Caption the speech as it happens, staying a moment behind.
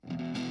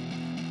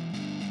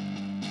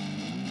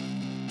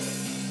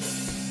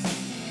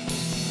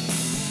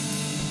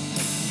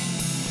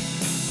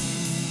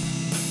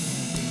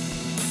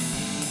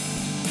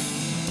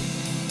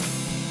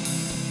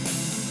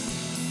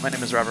My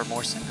name is Robert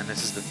Morrison, and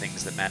this is the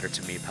Things That Matter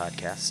to Me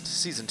podcast,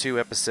 Season 2,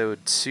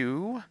 Episode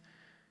 2.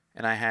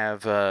 And I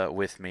have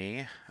with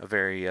me a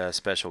very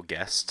special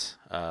guest.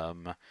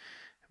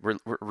 We're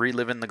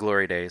reliving the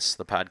glory days,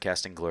 the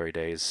podcasting glory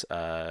days.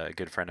 A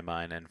good friend of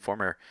mine and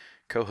former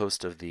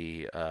co-host of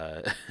the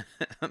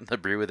the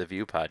Brew with a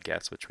View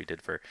podcast, which we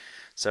did for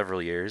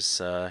several years,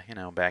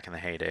 back in the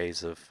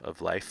heydays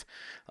of life.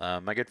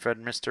 My good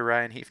friend, Mr.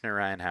 Ryan Hefner.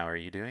 Ryan, how are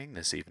you doing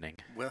this evening?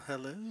 Well,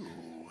 hello.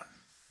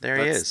 There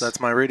he is.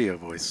 That's my radio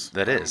voice.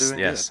 That I'm is, doing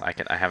yes.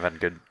 good. I have on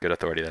good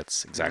authority.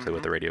 That's exactly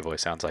what the radio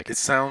voice sounds like. It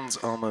sounds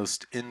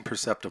almost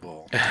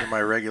imperceptible to my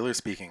regular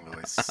speaking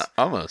voice.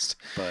 Almost.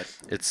 But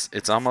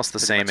it's almost the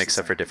pretty same much the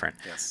except for same. different.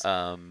 Yes.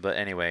 But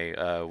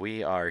anyway,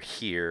 we are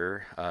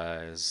here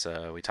as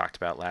we talked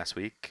about last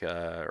week,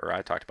 or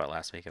I talked about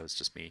last week. It was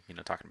just me,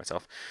 talking to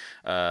myself.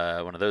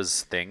 One of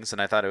those things,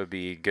 and I thought it would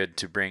be good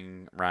to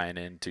bring Ryan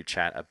in to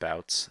chat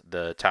about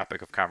the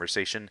topic of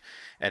conversation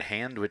at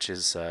hand, which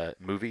is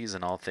movies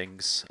and all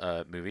things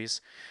movies.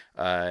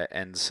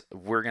 And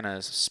we're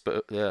gonna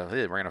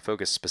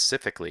focus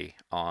specifically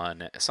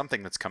on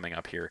something that's coming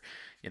up here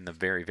in the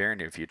very, very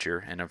near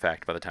future. And in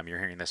fact, by the time you're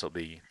hearing this, it'll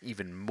be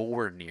even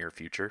more near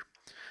future.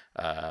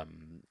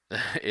 And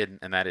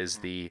that is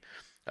the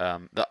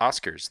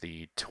Oscars,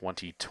 the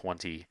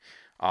 2020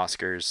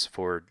 Oscars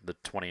for the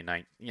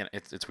 29.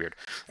 It's weird.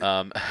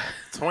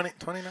 29.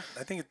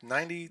 I think it's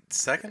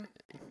 92nd.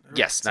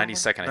 Yes,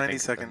 92nd. I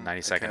think 92nd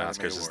 92nd Academy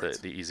Oscars is Awards.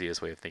 the easiest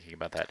way of thinking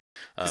about that.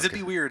 Because it'd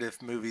be weird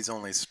if movies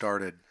only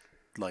started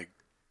like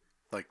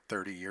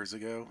 30 years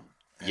ago.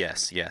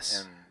 Yes.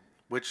 And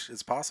which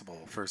is possible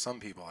for some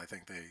people. I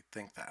think they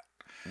think that.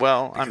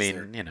 Well, I Because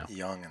mean, they're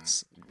young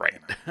and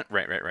right,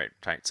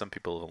 right. Some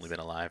people have only been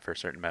alive for a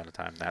certain amount of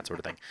time, that sort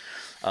of thing.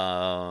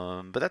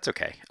 But that's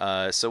okay.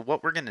 So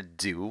what we're gonna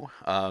do?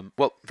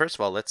 Well, first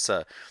of all, let's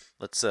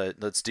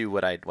do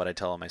what I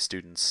tell all my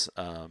students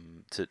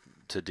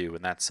to do,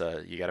 and that's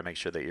you got to make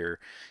sure that your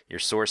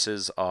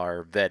sources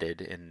are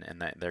vetted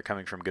and that they're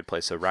coming from a good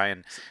place. So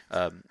Ryan,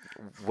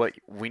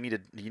 you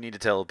need to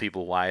tell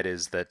people why it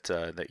is that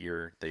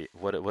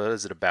what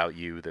is it about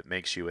you that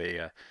makes you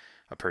a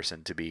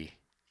person to be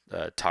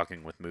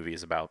talking with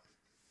movies about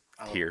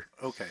here.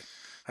 Okay.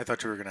 I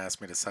thought you were going to ask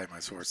me to cite my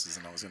sources,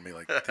 and I was going to be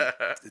like,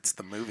 it's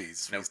the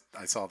movies. Nope.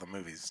 I saw the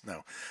movies.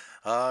 No.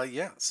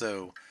 Yeah.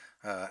 So,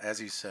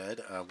 as you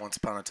said, once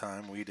upon a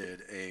time, we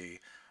did a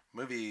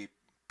movie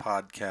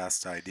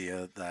podcast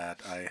idea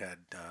that I had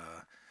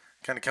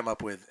kind of come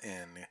up with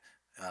in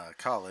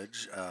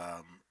college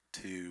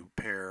to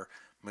pair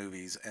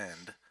movies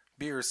and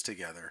beers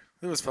together.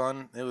 It was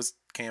fun. It was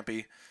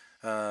campy.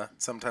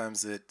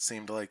 Sometimes it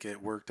seemed like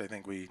it worked. I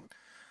think we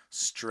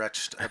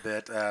stretched a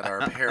bit at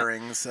our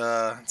pairings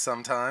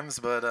sometimes,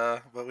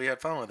 but we had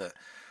fun with it.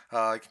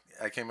 I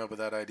came up with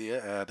that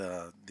idea at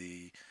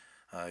the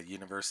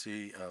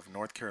University of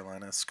North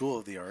Carolina School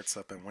of the Arts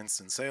up in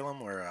Winston-Salem,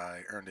 where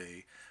I earned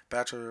a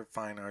Bachelor of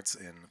Fine Arts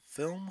in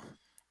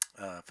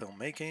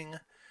filmmaking,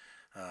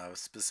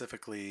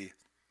 specifically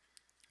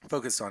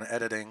focused on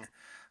editing.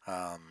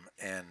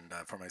 And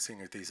for my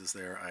senior thesis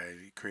there,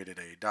 I created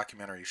a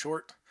documentary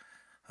short,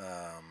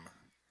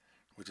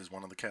 which is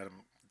one of the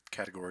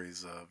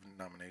categories of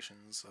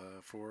nominations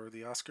for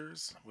the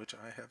Oscars, which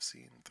I have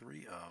seen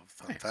 3 of.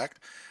 Fun fact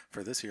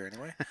for this year,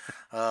 anyway.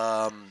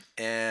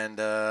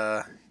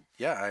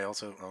 Yeah, I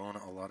also own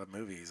a lot of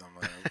movies. I'm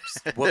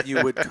what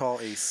you would call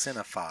a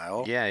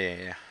cinephile.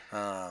 Yeah.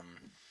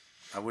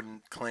 I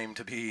wouldn't claim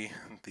to be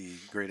the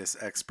greatest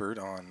expert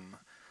on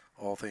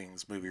all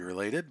things movie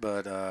related,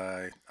 but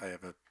I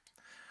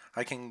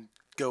can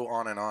go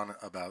on and on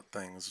about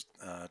things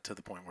to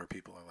the point where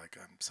people are like,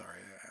 I'm sorry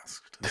I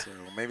asked. So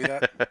maybe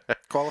that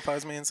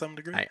qualifies me in some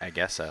degree. I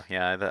guess so.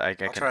 Yeah,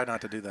 I'll try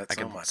not to do that I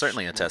so can much.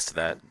 certainly attest to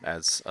that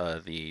as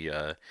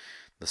the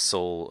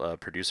sole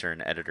producer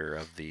and editor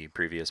of the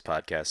previous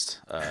podcast.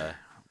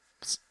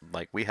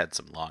 We had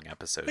some long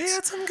episodes. We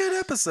had some good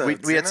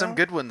episodes. We had some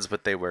good ones,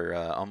 but they were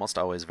almost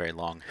always very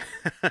long,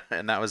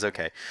 and that was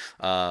okay.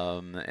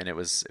 And it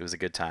was a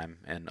good time.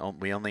 And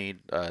we only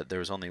there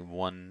was only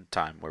one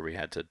time where we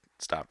had to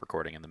stop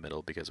recording in the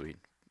middle because we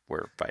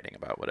were fighting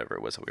about whatever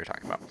it was that we were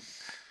talking about.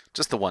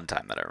 Just the one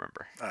time that I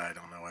remember. I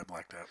don't know. I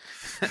blacked out.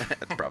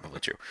 That's probably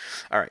true.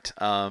 All right.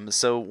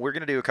 So we're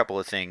going to do a couple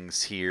of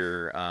things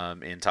here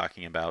in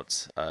talking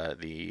about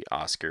the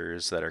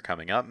Oscars that are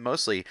coming up.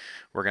 Mostly,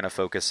 we're going to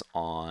focus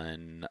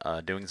on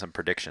doing some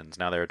predictions.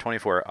 Now, there are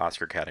 24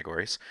 Oscar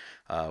categories,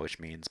 which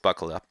means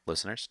buckle up,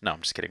 listeners. No,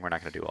 I'm just kidding. We're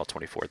not going to do all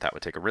 24. That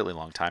would take a really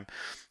long time.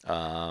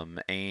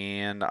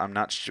 And I'm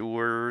not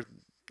sure.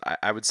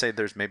 I would say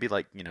there's maybe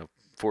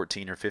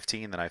 14 or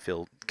 15 that I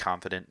feel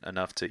confident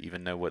enough to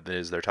even know what it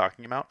is they're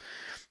talking about,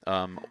 /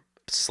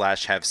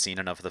 have seen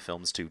enough of the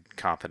films to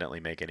confidently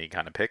make any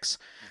kind of picks.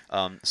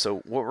 So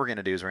what we're going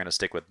to do is we're going to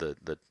stick with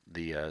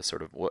the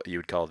sort of what you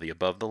would call the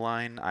above the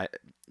line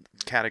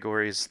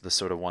categories, the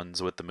sort of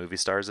ones with the movie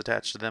stars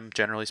attached to them,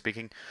 generally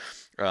speaking,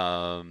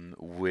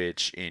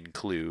 which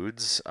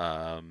includes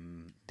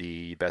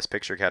the Best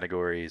Picture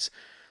categories,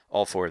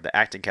 all for the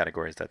acting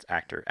categories. That's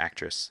actor,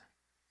 actress,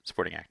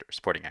 supporting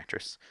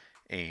actress,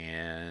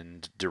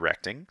 and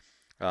directing.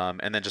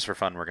 And then just for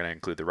fun, we're going to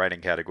include the writing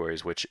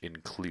categories, which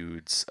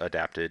includes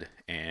adapted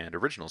and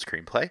original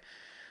screenplay.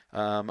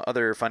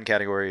 Other fun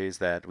categories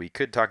that we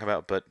could talk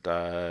about, but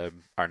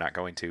are not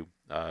going to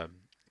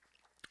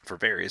for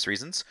various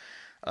reasons.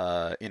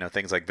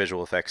 Things like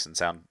visual effects and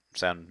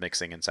sound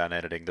mixing and sound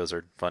editing. Those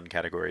are fun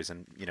categories,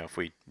 and if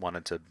we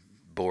wanted to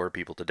bore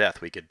people to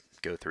death, we could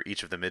go through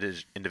each of them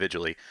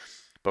individually.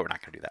 But we're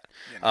not going to do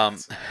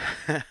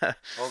that.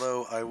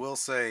 Although I will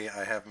say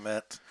I have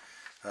met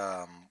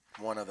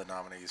one of the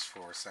nominees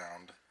for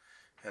sound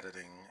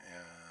editing.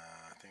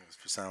 I think it was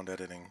for sound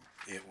editing.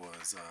 It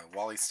was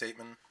Wally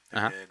Stateman. They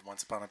did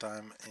Once Upon a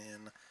Time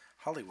in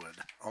Hollywood.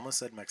 Almost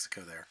said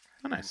Mexico there.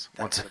 Oh, nice.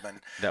 That would have been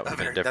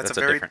that's a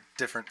very different.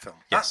 different film.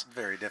 Yes. Not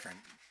very different,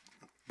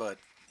 but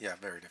yeah,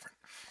 very different.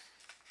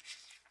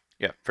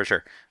 Yeah, for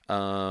sure.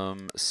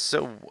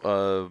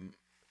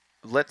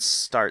 Let's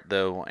start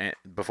though.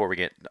 Before we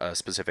get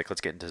specific,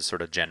 let's get into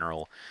sort of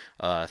general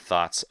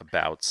thoughts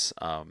about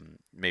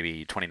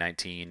maybe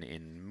 2019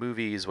 in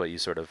movies. What you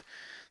sort of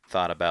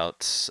thought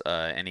about,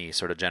 any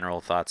sort of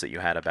general thoughts that you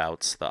had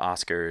about the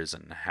Oscars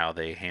and how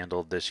they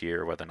handled this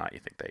year, whether or not you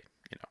think they,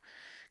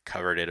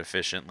 covered it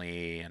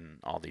efficiently and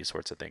all these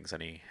sorts of things.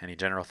 Any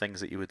general things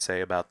that you would say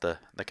about the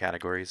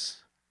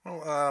categories?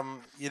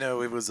 Well,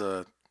 it was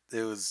a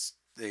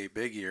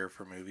big year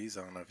for movies.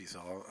 I don't know if you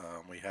saw.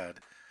 We had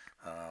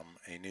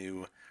a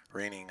new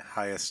reigning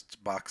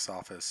highest box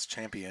office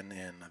champion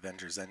in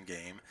Avengers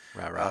Endgame,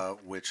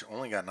 which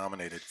only got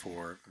nominated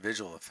for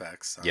visual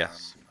effects.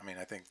 Yes.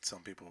 I think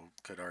some people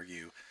could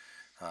argue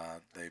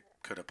they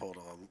could have pulled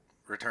a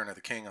Return of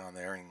the King on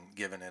there and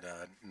given it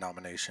a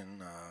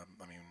nomination.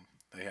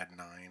 They had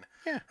 9.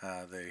 Yeah.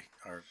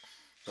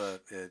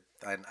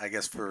 I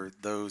guess for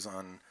those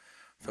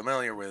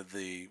unfamiliar with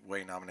the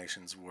way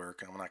nominations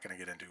work, I'm not going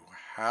to get into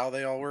how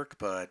they all work,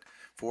 but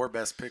for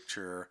Best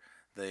Picture,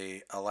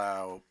 they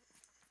allow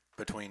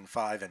between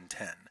 5 and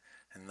 10.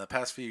 In the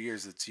past few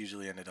years, it's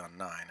usually ended on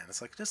 9, and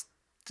it's like just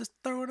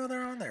throw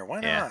another on there.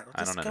 Why not?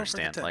 I don't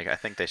understand. Like, I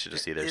think they should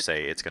just either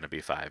say it's going to be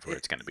 5 or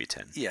it's going to be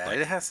 10. Yeah,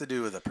 it has to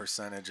do with a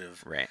percentage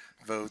of right.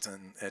 votes,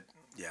 and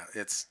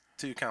it's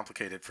too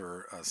complicated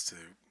for us to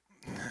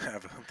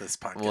have this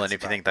podcast. Well, and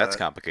if you think that's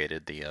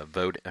complicated, the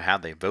how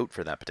they vote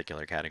for that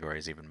particular category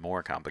is even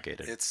more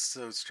complicated. It's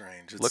so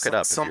strange. Look it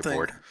up if you're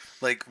bored.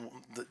 Like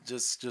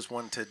just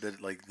one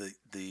tidbit, like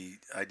the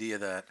idea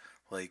that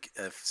like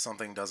if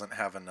something doesn't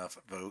have enough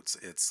votes,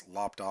 it's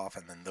lopped off,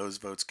 and then those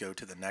votes go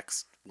to the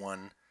next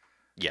one.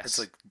 Yes. It's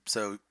like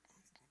so.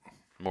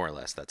 More or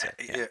less, that's it.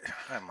 Yeah.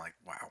 I'm like,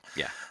 wow.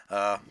 Yeah.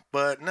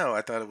 But no,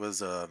 I thought it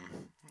was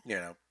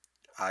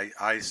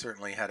I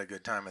certainly had a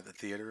good time at the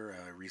theater.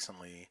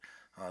 Recently,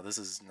 this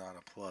is not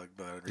a plug,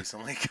 but I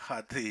recently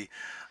got the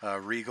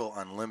Regal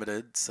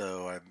Unlimited,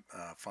 so I'm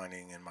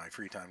finding in my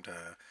free time to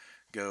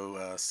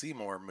go see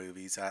more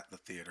movies at the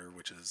theater,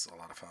 which is a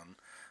lot of fun.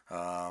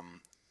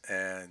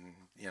 And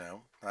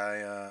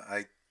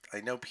I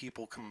know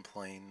people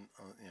complain.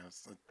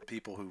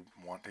 People who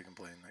want to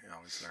complain, they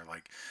always are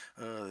like,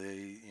 "Oh,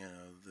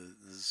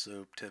 this is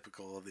so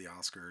typical of the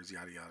Oscars,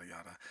 yada yada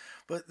yada."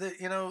 But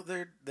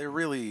they're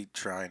really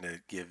trying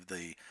to give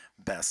the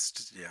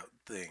best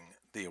thing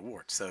the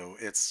award. So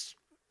it's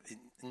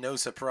no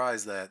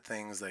surprise that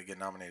things that get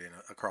nominated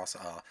across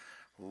a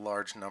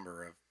large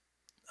number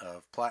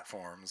of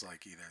platforms,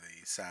 like either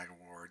the SAG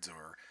Awards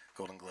or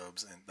Golden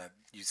Globes, and that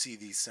you see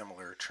these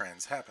similar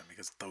trends happen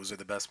because those are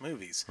the best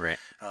movies. Right.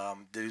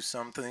 Do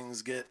some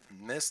things get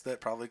missed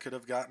that probably could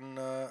have gotten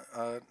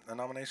a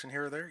nomination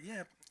here or there?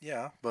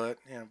 Yeah. But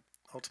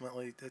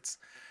ultimately, it's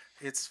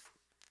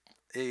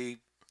a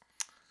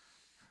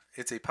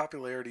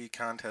popularity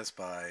contest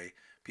by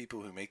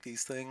people who make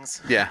these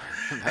things. Yeah,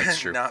 that's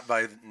true. Not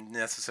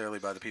necessarily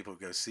by the people who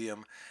go see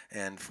them,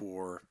 and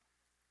for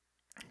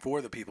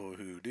the people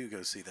who do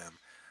go see them,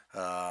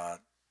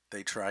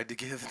 they tried to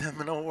give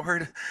them an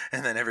award,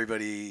 and then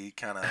everybody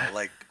kind of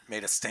like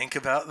made a stink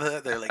about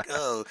that. They're like,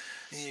 "Oh,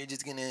 you're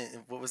just gonna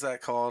what was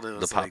that called?" It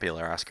was the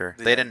popular Oscar.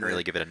 They didn't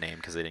really give it a name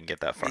because they didn't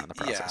get that far in the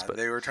process. But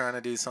they were trying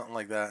to do something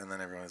like that, and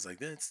then everyone was like,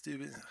 "That's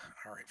stupid."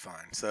 All right,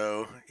 fine.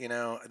 So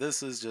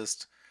this is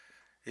just.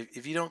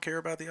 If you don't care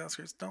about the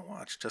Oscars, don't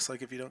watch. Just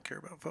like if you don't care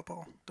about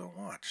football, don't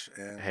watch.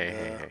 And,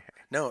 hey.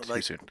 No, too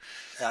like. soon.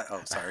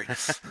 Sorry.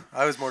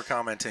 I was more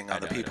commenting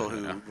on the people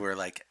who were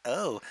like,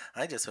 "Oh,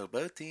 I just hope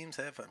both teams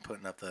have fun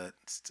putting up the."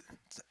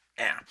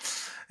 Yeah.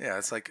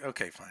 It's like,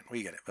 okay, fine,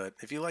 we get it. But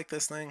if you like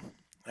this thing,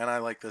 and I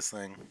like this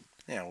thing,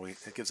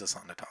 it gives us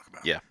something to talk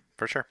about. Yeah,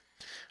 for sure.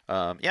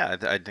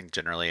 I think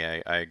generally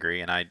I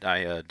agree, and I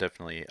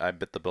definitely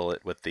bit the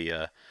bullet with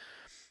the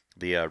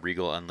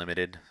Regal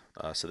Unlimited.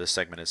 So this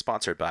segment is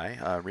sponsored by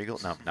Regal.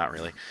 No, not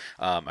really.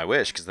 I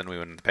wish, because then we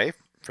wouldn't pay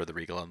for the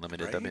Regal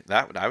Unlimited.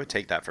 Right? I would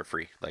take that for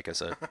free, like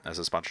as a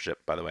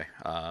sponsorship. By the way,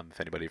 if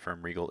anybody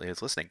from Regal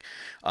is listening,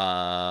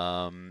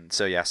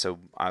 so yeah, so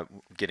I'm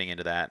getting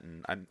into that,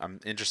 and I'm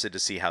interested to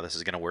see how this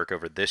is going to work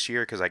over this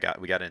year because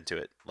we got into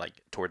it like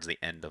towards the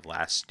end of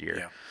last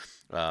year,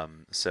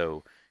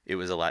 so it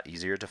was a lot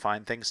easier to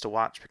find things to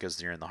watch because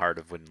you're in the heart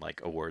of when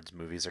like awards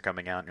movies are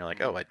coming out and you're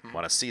like, oh, I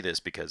want to see this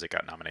because it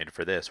got nominated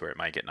for this or it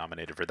might get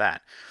nominated for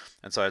that.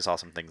 And so I saw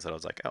some things that I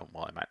was like, oh,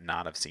 well, I might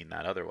not have seen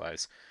that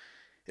otherwise.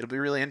 It'll be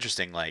really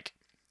interesting, like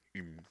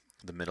in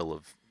the middle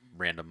of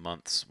random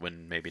months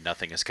when maybe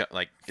nothing is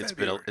like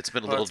February. it's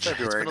been a Well, little it's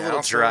February it's been a now,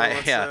 little so dry.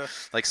 let's, Yeah,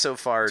 like so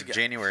far what you got?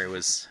 January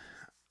was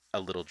a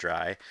little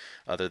dry,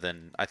 other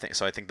than I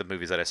think the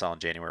movies that I saw in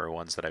January were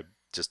ones that I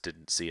just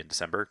didn't see in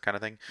December, kind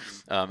of thing.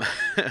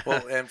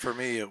 Well, and for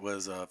me, it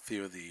was a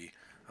few of the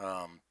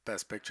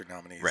Best Picture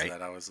nominees Right.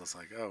 that I was just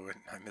like, oh,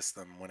 I missed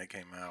them when it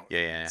came out.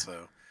 Yeah.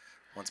 So,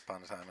 Once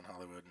Upon a Time in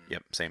Hollywood and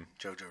Yep, same.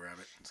 Jojo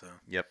Rabbit. So,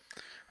 Yep.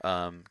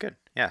 Good.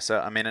 Yeah. So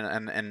I mean,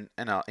 and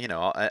you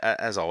know,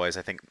 as always,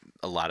 I think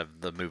a lot of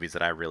the movies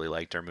that I really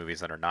liked are movies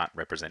that are not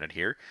represented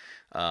here.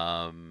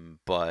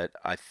 But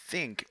I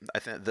think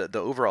the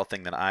overall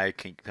thing that I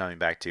keep coming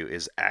back to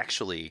is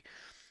actually,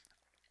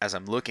 as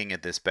I'm looking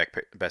at this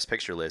best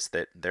picture list,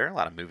 that there are a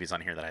lot of movies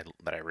on here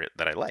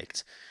that I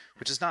liked,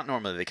 which is not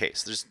normally the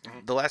case. There's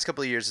the last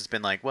couple of years, it's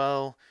been like,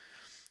 well,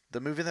 the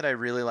movie that I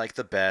really like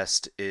the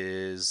best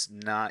is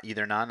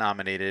either not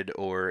nominated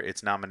or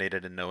it's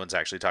nominated and no one's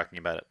actually talking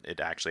about it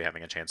actually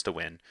having a chance to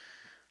win,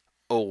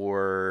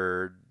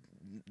 or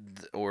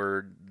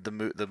the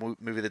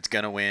movie that's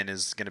gonna win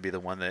is gonna be the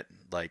one that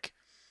like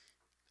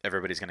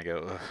everybody's gonna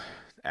go "Ugh,"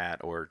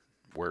 at or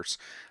worse.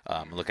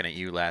 Looking at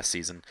you last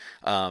season.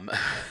 yeah,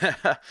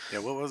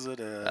 what was it?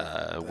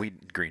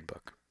 Green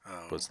Book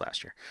Oh, was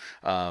last year.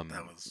 that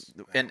was.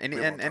 And we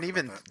won't talk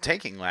even about that.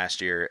 taking last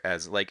year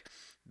as like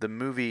the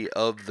movie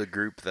of the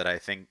group that I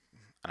think,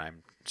 and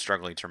I'm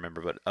struggling to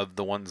remember, but of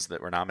the ones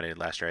that were nominated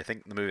last year, I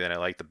think the movie that I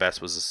liked the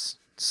best was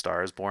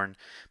Star is Born.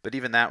 But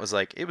even that was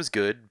like, it was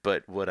good,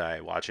 but would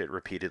I watch it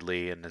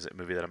repeatedly? And is it a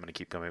movie that I'm going to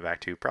keep coming back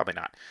to? Probably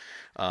not.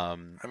 I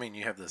mean,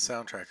 you have the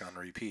soundtrack on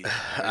repeat.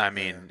 Right? I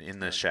mean, in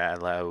the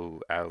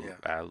shallow,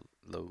 Yeah.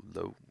 low,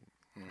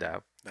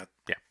 down. That,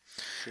 Yeah.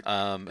 good,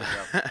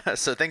 good job.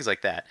 So things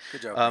like that.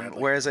 Good job,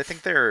 Bradley. Whereas I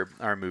think there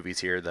are movies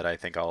here that I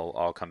think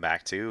I'll come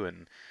back to,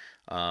 and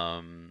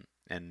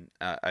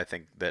I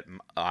think that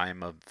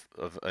I'm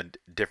of a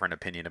different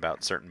opinion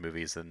about certain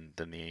movies than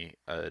the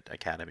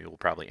Academy will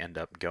probably end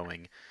up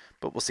going,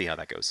 but we'll see how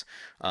that goes.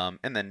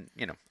 And then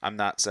I'm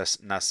not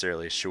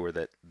necessarily sure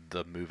that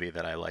the movie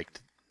that I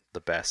liked the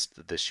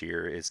best this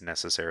year is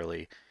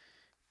necessarily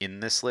in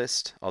this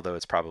list, although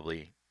it's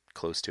probably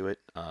close to it.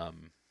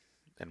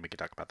 And we can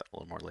talk about that a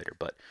little more later.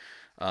 But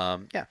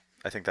yeah,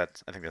 I think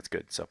that's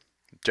good. So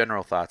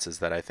general thoughts is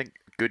that I think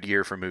good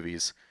year for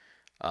movies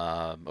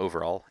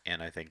overall,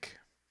 and I think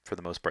for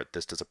the most part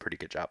this does a pretty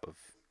good job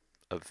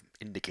of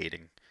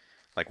indicating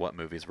like what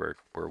movies were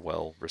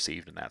well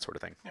received and that sort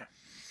of thing. Yeah.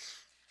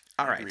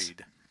 All right.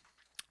 Agreed.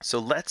 So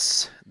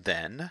let's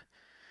then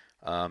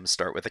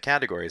start with the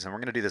categories, and we're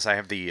going to do this. I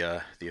have the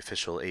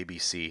official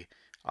ABC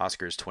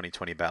Oscars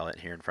 2020 ballot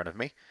here in front of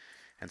me.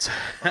 And so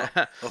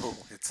Oh,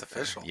 it's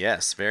official.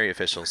 yes, very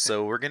official.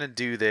 So we're gonna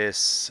do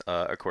this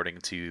according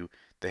to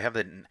they have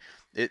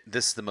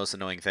this is the most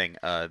annoying thing.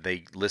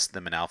 They list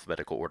them in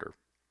alphabetical order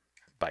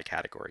by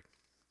category,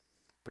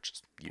 which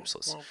is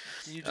useless. Well,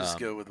 you just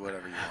go with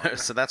whatever you want.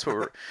 So that's what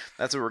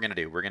we're gonna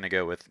do. We're gonna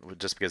go with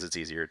just because it's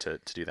easier to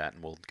do that,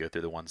 and we'll go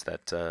through the ones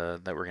that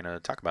we're gonna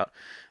talk about.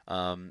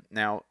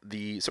 Now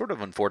the sort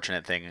of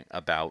unfortunate thing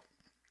about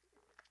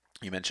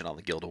you mentioned all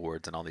the Guild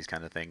Awards and all these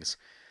kind of things.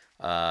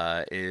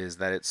 Is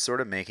that it's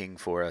sort of making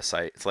for a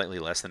slightly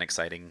less than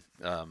exciting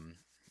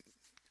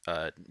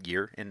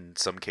year in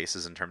some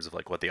cases in terms of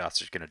like what the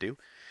Oscars are going to do.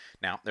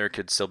 Now, there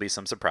could still be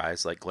some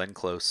surprise, like Glenn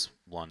Close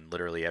won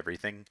literally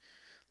everything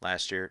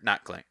last year.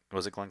 Not Glenn.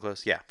 Was it Glenn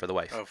Close? Yeah, for The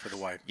Wife. Oh, for the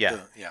wife. Yeah.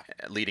 Yeah.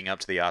 Leading up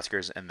to the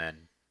Oscars, and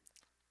then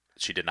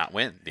she did not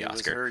win the It was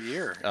Oscar. her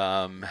year.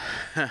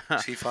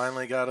 She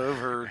finally got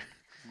over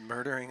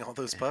murdering all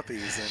those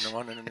puppies and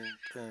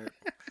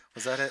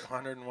was that it?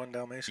 101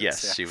 Dalmatians.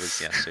 Yes, Yeah. she was.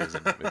 Yes, she was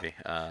in that movie,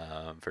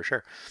 for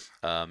sure.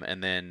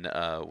 And then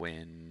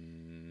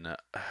when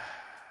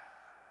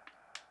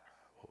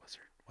what was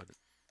her? What?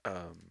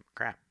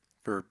 Crap.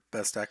 For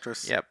best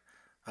actress. Yep.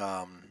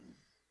 Um.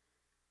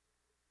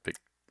 Big,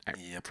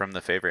 Yep. From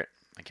The Favorite.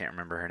 I can't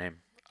remember her name.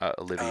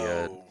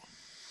 Olivia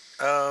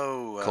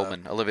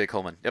Colman. Olivia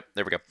Colman. Yep.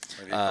 There we go.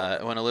 Olivia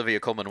Colman. When Olivia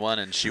Colman won,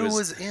 and she who was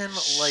was in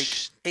like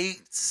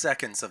 8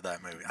 seconds of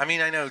that movie. I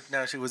mean, I know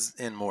now she was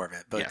in more of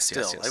it, but Yes,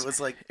 still, yes. it was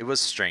like. It was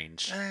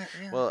strange. Yeah.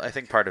 Well, I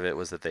think part of it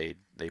was that they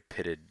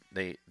pitted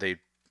they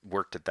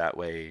worked it that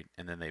way,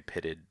 and then they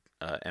pitted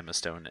Emma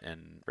Stone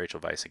and Rachel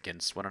Weisz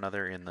against one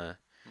another in the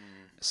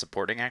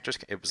supporting actress.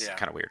 It was Yeah.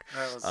 kind of weird.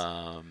 That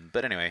was-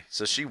 But anyway,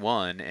 so she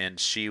won,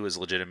 and she was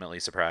legitimately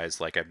surprised.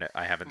 Like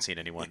I haven't seen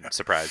anyone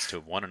surprised to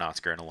have won an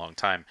Oscar in a long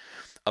time,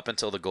 up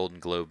until the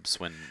Golden Globes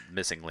when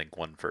Missing Link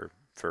won for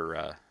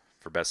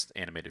for best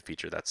animated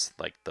feature. That's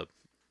like the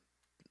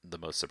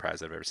most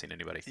surprise I've ever seen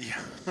anybody. Yeah.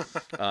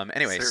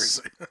 Anyways,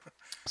 Seriously.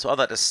 so all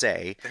that to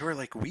say, They were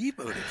like, we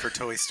voted for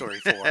Toy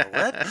Story 4.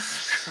 What?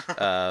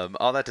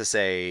 all that to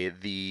say,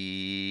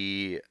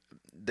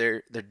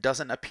 there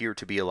doesn't appear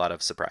to be a lot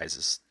of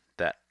surprises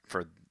that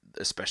for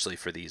especially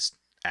for these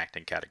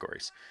acting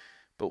categories,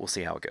 but we'll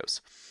see how it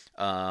goes.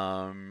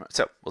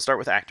 So we'll start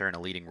with actor in a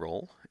leading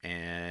role,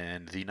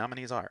 and the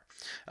nominees are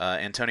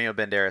Antonio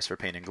Banderas for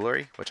Pain and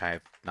Glory, which I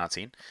have not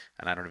seen,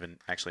 and I don't even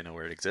actually know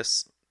where it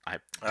exists.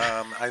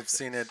 I've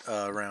seen it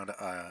around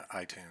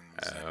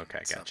iTunes. Okay,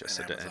 gotcha.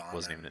 So it Amazon,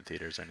 wasn't even in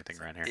theaters or anything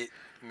around here. It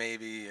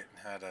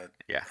had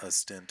a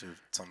stint or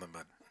something,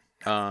 but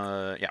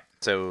yeah.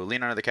 So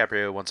Leonardo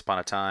DiCaprio, Once Upon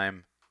a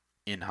Time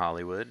in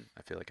Hollywood.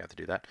 I feel like I have to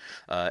do that.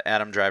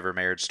 Adam Driver,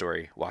 Marriage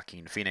Story.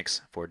 Joaquin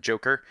Phoenix for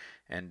Joker,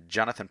 and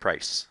Jonathan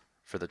Pryce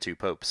for The Two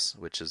Popes,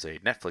 which is a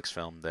Netflix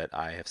film that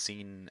I have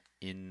seen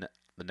in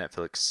the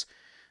Netflix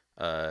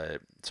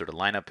sort of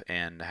lineup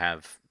and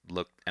have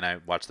looked, and I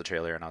watched the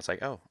trailer and I was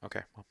like, oh,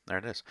 okay, well, there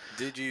it is.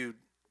 did you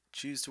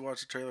choose to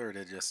watch the trailer, or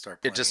did it just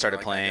start playing? It just started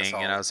playing,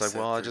 and I was like,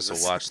 well, I just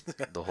will watch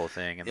the whole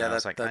thing. And yeah, then I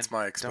was like, that's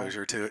my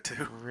exposure to it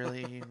too.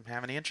 really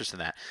have any interest in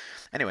that.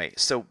 Anyway,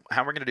 so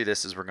how we're going to do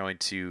this is we're going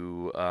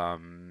to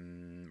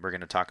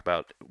talk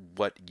about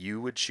what you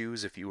would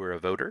choose if you were a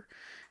voter,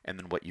 and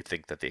then what you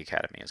think that the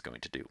Academy is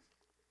going to do.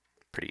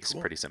 Pretty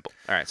simple.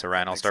 All right, so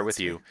Ryan, I'll start with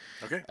you.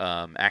 Okay.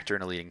 Actor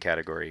in a leading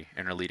category,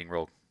 in a leading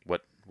role.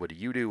 What do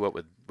you do? What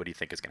do you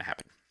think is going to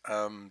happen?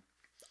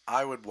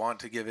 I would want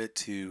to give it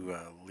to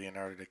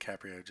Leonardo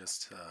DiCaprio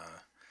just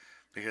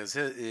because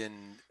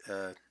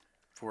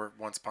for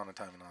Once Upon a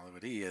Time in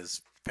Hollywood, he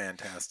is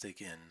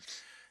fantastic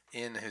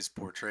in his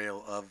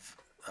portrayal of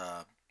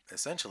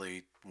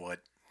essentially what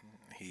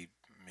he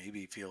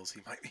maybe feels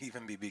he might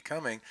even be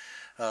becoming,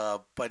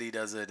 but he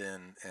does it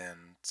in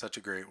such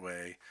a great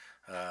way.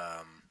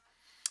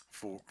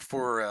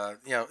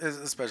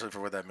 Especially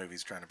for what that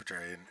movie's trying to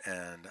portray,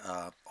 and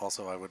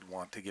also I would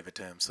want to give it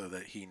to him so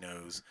that he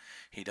knows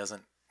he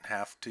doesn't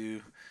have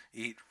to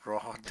eat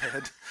raw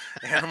dead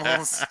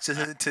animals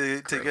to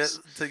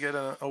get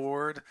an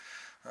award.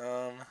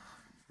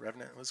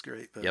 Revenant was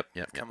great, but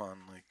Yep. come on,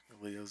 like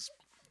Leo's,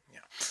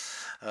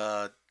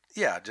 I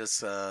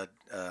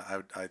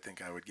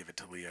think I would give it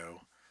to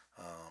Leo,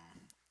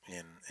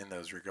 in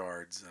those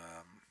regards.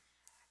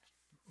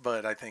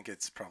 But I think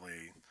it's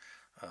probably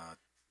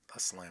a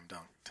slam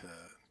dunk to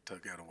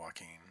go to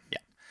Joaquin.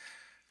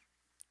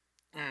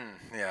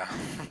 Yeah.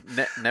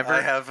 Never.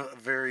 I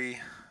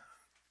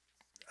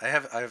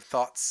have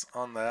thoughts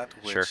on that.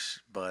 Sure.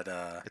 But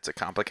it's a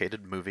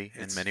complicated movie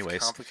in many ways.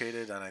 It's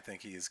complicated, and I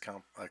think he is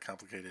a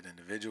complicated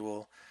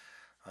individual.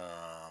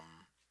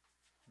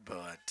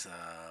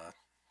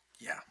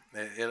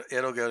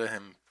 It'll go to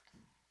him.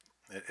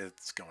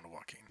 It's going to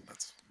Joaquin.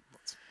 That's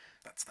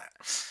that.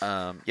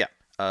 Yeah.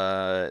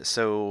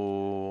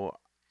 So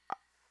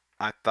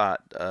I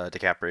thought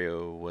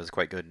DiCaprio was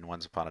quite good in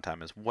Once Upon a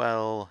Time as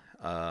well.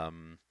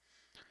 And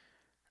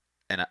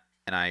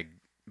I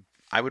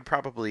would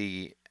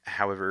probably,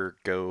 however,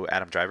 go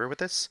Adam Driver with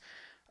this.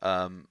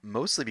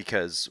 Mostly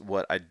because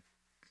what I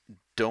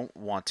don't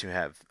want to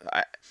have,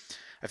 I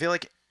feel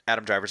like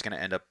Adam Driver's going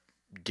to end up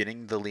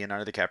getting the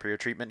Leonardo DiCaprio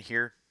treatment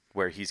here,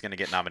 where he's going to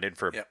get nominated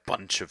for a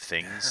bunch of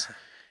things.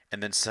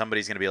 And then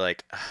somebody's going to be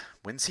like,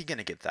 when's he going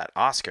to get that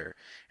Oscar?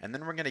 And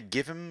then we're going to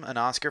give him an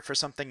Oscar for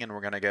something, and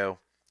we're going to go,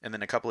 and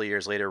then a couple of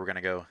years later, we're going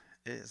to go,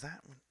 is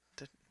that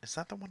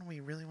the one we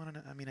really wanted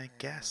to, I mean, I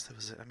guess it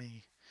was, I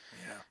mean,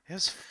 it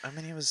was, I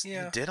mean, he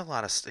did a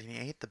lot of stuff. He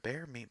ate the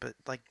bear meat, but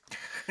like,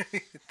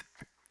 I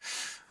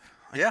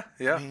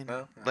mean,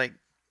 like,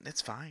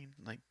 it's fine.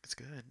 Like, it's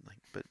good. Like,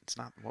 but it's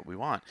not what we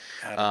want.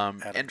 Adam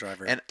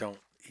Driver, don't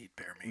eat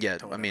bear meat. Yeah,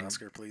 don't I mean,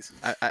 Oscar, please.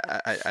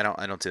 I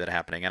don't see that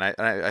happening, and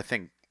I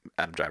think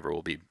Adam Driver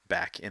will be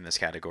back in this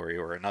category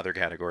or another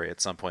category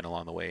at some point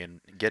along the way and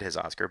get his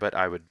Oscar. But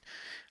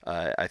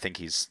I think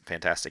he's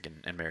fantastic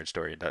in Marriage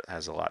Story. That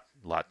has a lot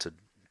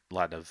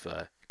of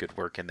good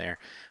work in there.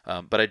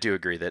 But I do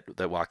agree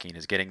that Joaquin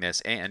is getting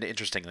this, and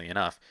interestingly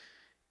enough,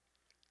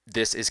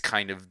 this is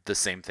kind of the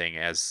same thing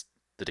as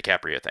the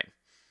DiCaprio thing.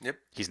 Yep.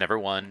 He's never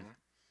won.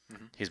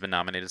 Mm-hmm. He's been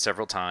nominated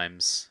several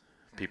times.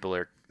 People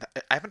are.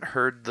 I haven't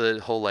heard the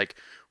whole like,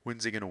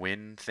 when's he gonna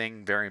win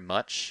thing very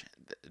much.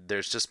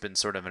 There's just been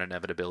sort of an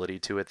inevitability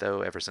to it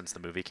though, ever since the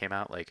movie came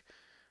out. Like,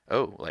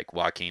 oh, like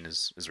Joaquin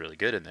is really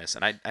good in this,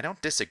 and I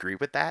don't disagree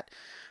with that.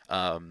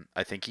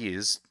 I think he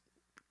is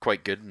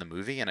quite good in the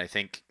movie, and I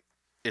think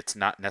it's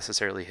not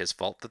necessarily his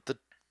fault that the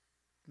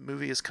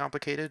movie is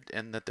complicated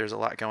and that there's a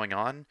lot going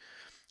on.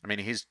 I mean,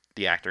 he's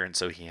the actor, and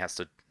so he has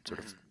to sort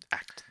of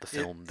act the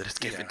film that is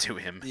given to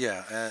him.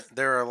 Yeah,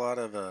 there are a lot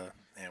of, and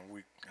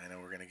I know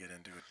we're going to get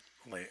into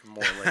it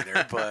more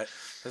later, but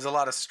there's a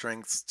lot of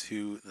strengths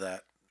to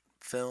that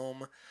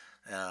film.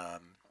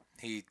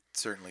 He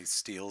certainly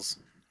steals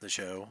the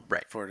show,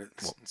 right?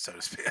 So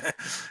to speak,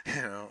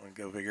 and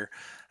go bigger.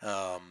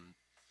 I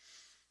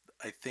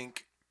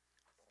think,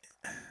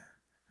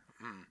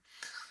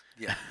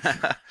 yeah.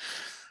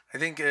 I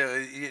think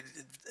I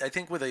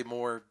think with a, a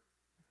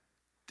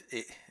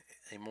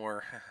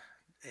more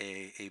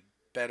a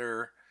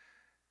better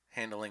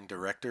handling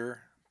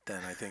director,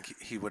 then I think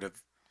he would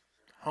have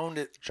honed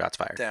it Shots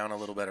fired. down a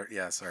little better.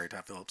 Yeah, sorry,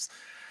 Todd Phillips.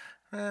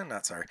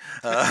 Not sorry,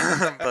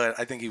 but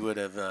I think he would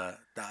have.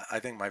 I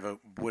think my vote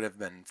would have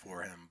been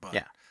for him, but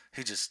Yeah.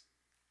 he just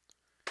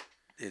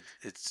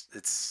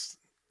it's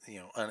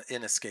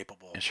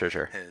inescapable. Sure,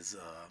 sure. His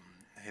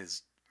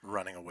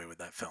running away with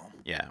that film.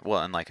 Yeah.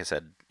 Well, and like I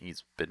said,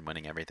 he's been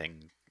winning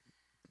everything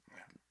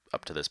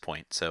up to this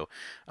point. So,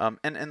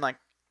 and like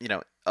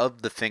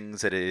of the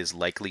things that it is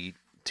likely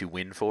to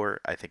win for,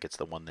 I think it's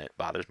the one that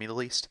bothers me the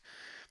least.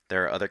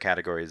 There are other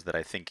categories that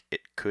I think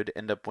it could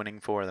end up winning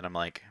for that I'm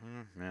like,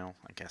 well,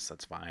 I guess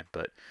that's fine.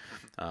 But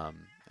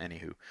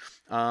anywho,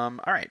 all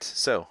right.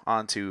 So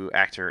on to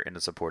actor in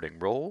a supporting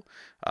role.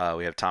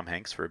 We have Tom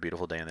Hanks for A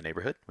Beautiful Day in the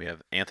Neighborhood. We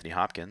have Anthony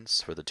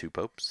Hopkins for The Two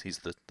Popes. He's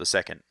the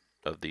second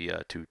of the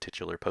two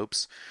titular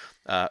popes.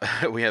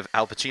 We have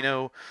Al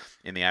Pacino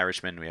in The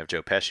Irishman. We have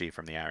Joe Pesci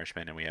from The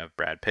Irishman, and we have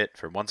Brad Pitt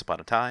for Once Upon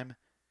a Time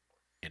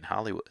in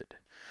Hollywood.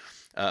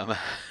 I'm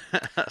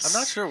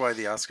not sure why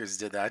the Oscars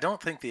did that. I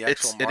don't think the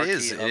actual It marquee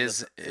is. of It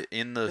is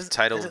in the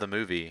title of the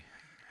movie.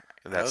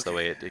 That's the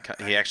way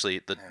he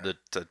actually the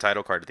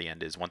title card at the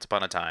end is Once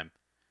Upon a Time,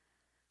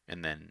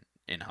 and then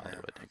in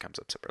Hollywood it comes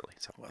up separately.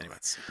 So well, anyway,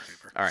 that's super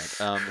paper. all right.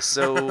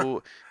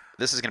 So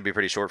this is going to be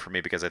pretty short for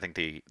me because I think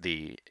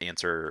the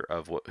answer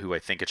of who I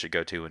think it should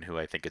go to and who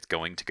I think it's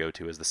going to go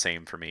to is the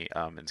same for me.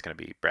 It's going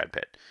to be Brad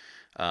Pitt,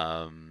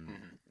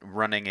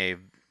 running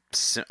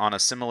on a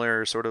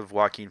similar sort of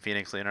Joaquin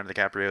Phoenix, Leonardo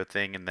DiCaprio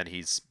thing, and that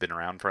he's been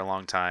around for a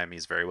long time.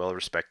 He's very well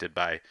respected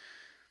by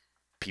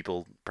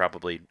people,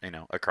 probably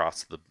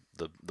across the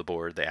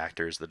board, the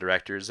actors, the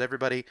directors,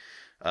 everybody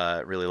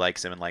really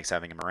likes him and likes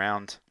having him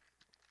around.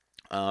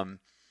 And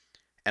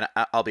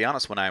I'll be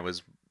honest, when I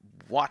was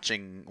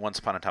watching Once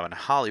Upon a Time in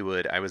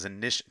Hollywood, I was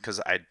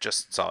because I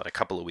just saw it a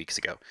couple of weeks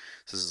ago.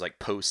 So this is like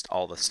post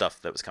all the stuff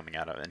that was coming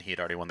out of it, and he had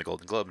already won the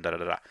Golden Globe and da da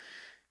da da.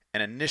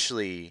 And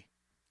initially,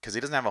 because he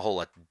doesn't have a whole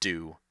lot to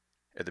do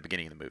at the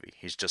beginning of the movie,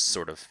 he's just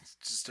sort of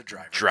just a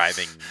driver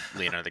driving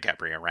Leonardo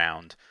DiCaprio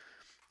around.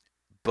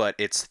 But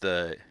it's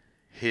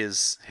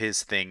his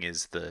thing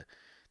is the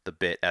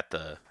bit at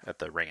the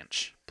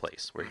ranch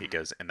place where he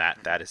goes, and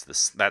that's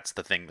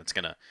the thing that's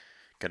gonna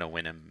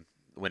win him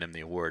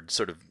the award.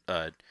 Sort of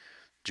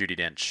Judi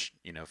Dench,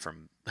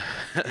 from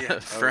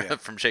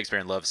from Shakespeare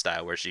in Love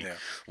style, where she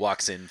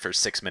walks in for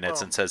 6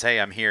 minutes and says,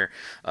 "Hey, I'm here,"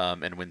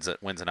 and wins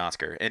an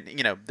Oscar. And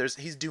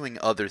he's doing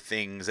other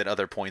things at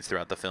other points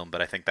throughout the film,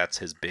 but I think that's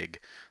his big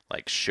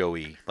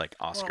showy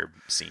Oscar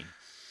scene.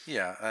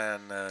 Yeah,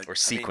 and or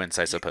sequence,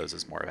 I suppose,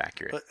 is more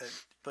accurate.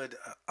 But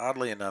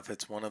oddly enough,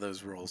 it's one of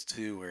those roles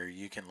too where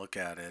you can look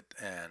at it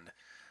and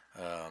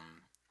I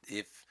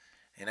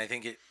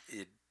think it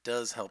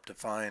does help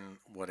define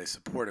what a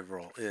supportive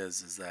role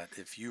is that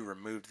if you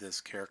removed this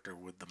character,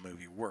 would the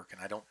movie work? And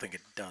I don't think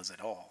it does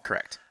at all.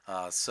 Correct.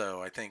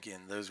 So I think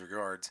in those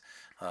regards,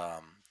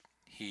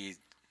 he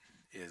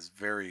is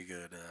very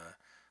good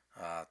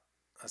a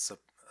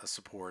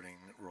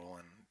supporting role,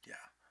 and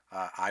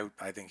I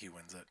think he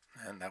wins it,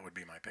 and that would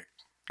be my pick.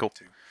 Cool.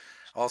 Too.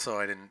 Also,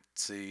 I didn't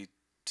see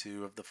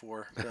 2 of the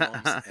 4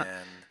 films,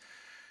 and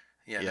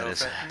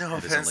no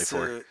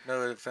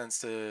offense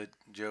to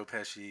Joe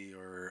Pesci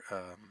or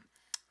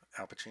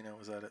Al Pacino.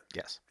 Was that it?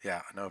 Yes.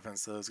 Yeah. No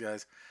offense to those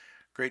guys.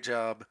 Great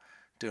job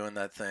doing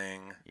that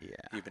thing. Yeah.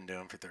 You've been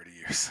doing for 30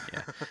 years.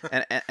 Yeah.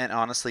 And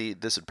honestly,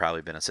 this would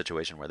probably been a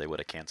situation where they would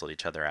have canceled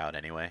each other out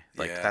anyway.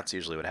 That's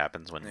usually what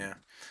happens when. Yeah.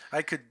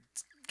 I could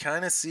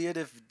kind of see it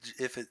if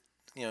it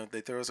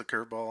they throw us a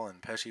curveball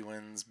and Pesci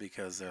wins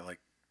because they're like.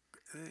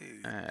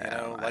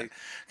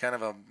 Kind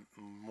of a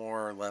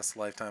more or less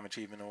lifetime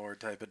achievement award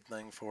type of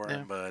thing for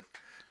him, but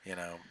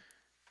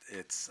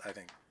it's I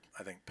think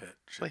Pitt.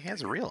 Well, he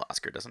has a real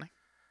Oscar, doesn't he?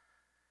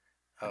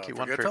 I think he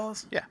won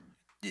Goodfellas? Yeah.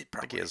 I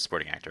think he is a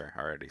supporting actor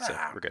already, so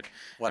we're good.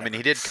 Whatever. I mean,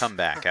 he did come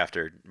back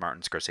after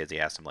Martin Scorsese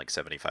asked him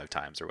 75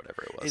 times or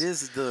whatever it was. It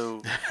is,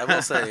 though. I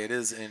will say it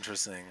is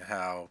interesting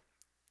how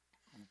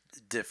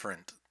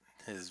different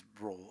his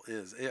role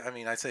is. I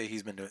mean, I say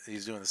he's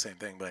doing the same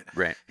thing, but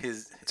right.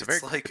 It's a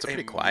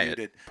pretty quiet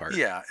muted part.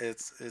 Yeah,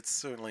 it's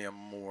certainly a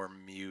more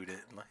muted.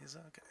 He's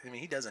okay. I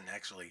mean, he doesn't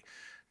actually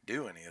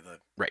do any of the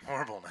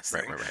horribleness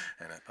thing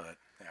in it, but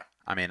yeah.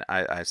 I mean,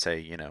 I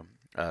say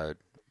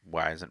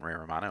why isn't Ray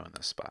Romano in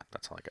this spot?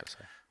 That's all I gotta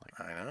say.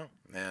 I know.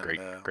 And,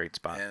 great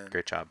spot.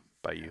 Great job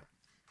by you,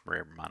 Ray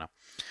Romano.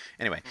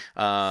 Anyway,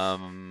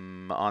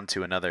 on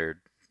to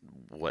another.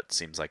 What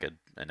seems like an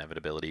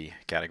inevitability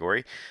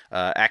category.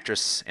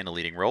 Actress in a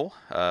leading role.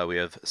 We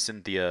have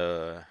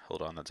Cynthia.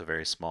 Hold on, that's a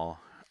very small.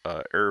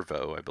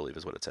 Ervo, I believe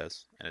is what it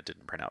says, and it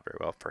didn't print out very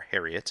well for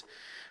Harriet.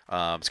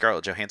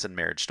 Scarlett Johansson,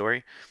 Marriage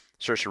Story.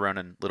 Saoirse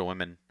Ronan, Little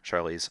Women.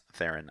 Charlize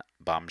Theron,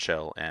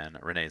 Bombshell, and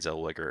Renee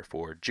Zellweger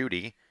for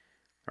Judy.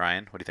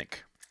 Ryan, what do you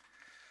think?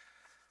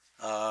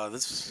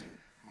 This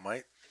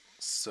might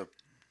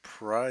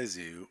surprise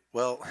you.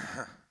 Well,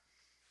 let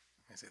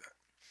me say that.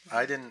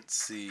 I didn't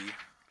see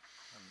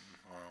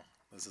well,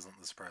 this isn't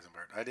the surprising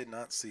part. I did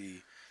not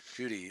see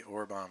Judy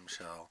or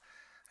Bombshell.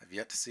 I've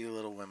yet to see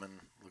Little Women.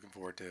 Looking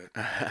forward to it.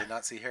 I did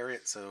not see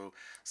Harriet, so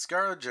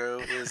Scarlett Jo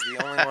is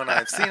the only one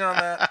I've seen on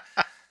that.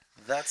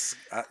 That's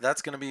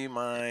gonna be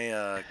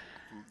my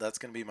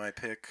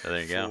pick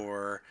There you go.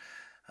 for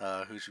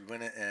who should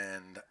win it,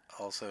 and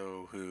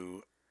also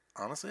who,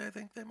 honestly, I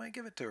think they might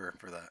give it to her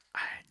for that.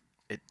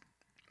 It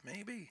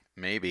Maybe.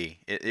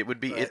 it would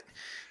be But,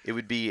 it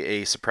would be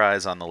a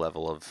surprise on the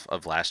level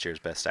of last year's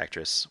Best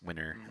Actress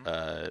winner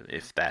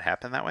if that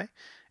happened that way,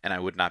 and I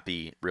would not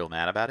be real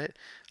mad about it.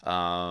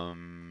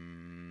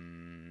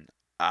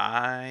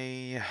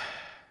 I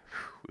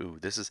ooh,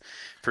 this is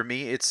for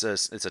me. It's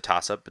a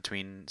toss up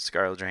between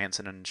Scarlett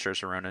Johansson and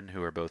Saoirse Ronan,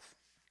 who are both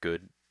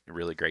good,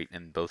 really great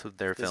in both of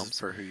their this films. is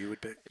for who you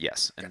would pick.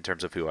 Yes, in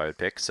terms of who I would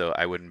pick, so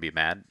I wouldn't be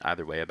mad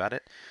either way about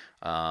it.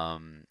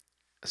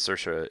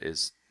 Saoirse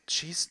is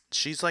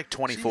she's like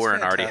 24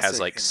 and already has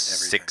fantastic like in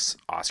 6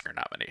 Oscar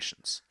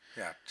nominations.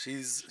 Yeah,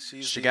 she's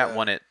She the, got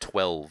one at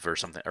 12 or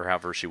something, or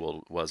however she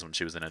was when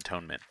she was in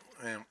Atonement.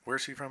 And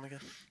where's she from again?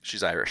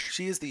 She's Irish.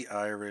 She is the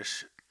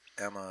Irish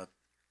Emma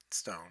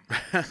Stone.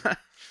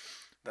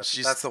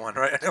 She's- That's the one,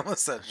 right? I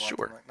almost said Watson.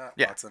 Sure. Like, not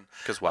Yeah. Watson.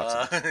 Because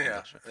Watson.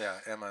 Yeah,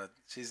 Emma.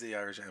 She's the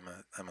Irish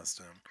Emma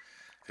Stone.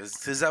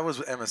 Because that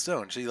was Emma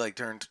Stone. She like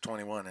turned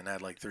 21 and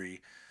had like 3.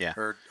 Yeah.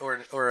 Or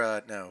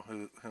no.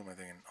 Who am I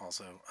thinking?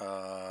 Also,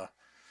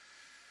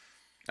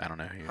 I don't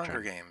know who you're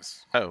Hunger trying.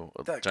 Games. Oh,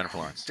 Jennifer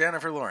Lawrence.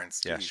 Jennifer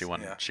Lawrence. Yeah, geez, she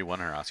won. Yeah. She won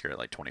her Oscar at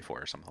like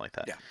 24 or something like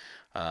that. Yeah.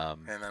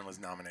 Um, And then was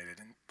nominated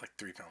in like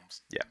 3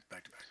 films. Yeah.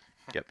 Back to back.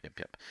 Yep.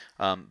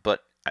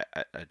 But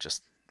I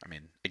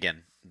mean,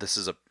 again, this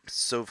is a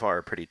so far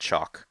a pretty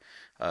chalk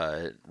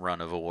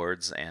run of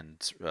awards,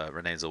 and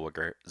Renee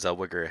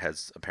Zellweger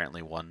has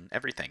apparently won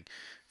everything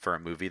for a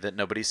movie that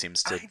nobody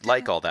seems to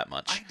like all that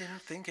much. I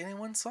didn't think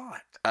anyone saw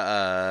it.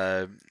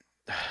 I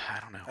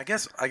don't know. I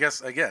guess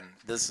again,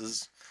 this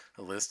is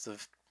a list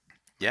of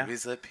Yeah.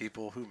 movies that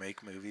people who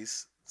make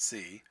movies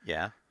see,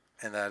 Yeah.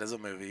 and that is a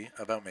movie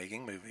about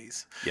making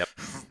movies. Yep.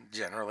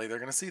 Generally, they're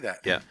going to see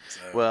that. Yeah.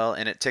 So, Well,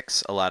 and it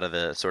ticks a lot of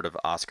the sort of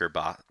Oscar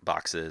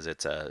boxes.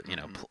 It's a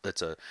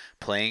it's a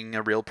playing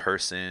a real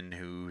person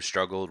who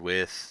struggled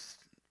with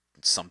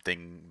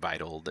something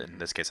vital. In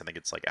this case, I think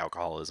it's like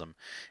alcoholism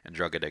and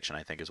drug addiction.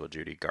 I think is what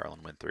Judy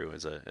Garland went through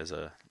as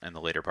a in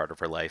the later part of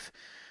her life.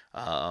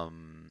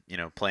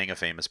 Playing a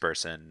famous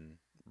person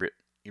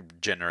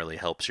generally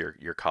helps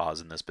your cause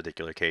in this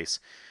particular case.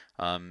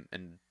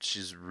 And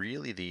she's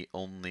really the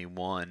only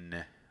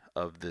one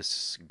of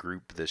this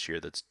group this year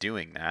that's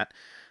doing that.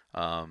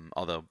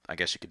 Although I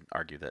guess you could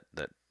argue that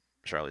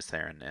Charlize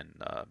Theron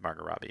and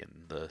Margot Robbie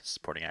and the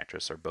supporting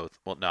actress are both,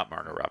 well, not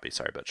Margot Robbie,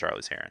 sorry, but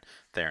Charlize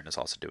Theron is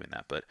also doing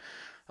that. But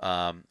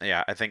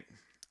yeah, I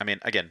mean,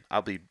 again,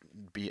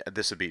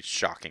 this would be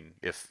shocking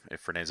if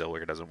Renee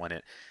Zellweger doesn't win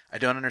it. I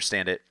don't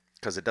understand it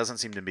because it doesn't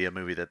seem to be a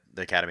movie that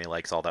the Academy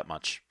likes all that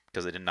much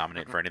because they didn't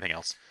nominate for anything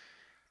else.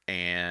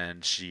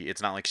 And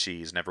it's not like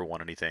she's never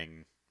won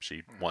anything.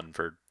 She won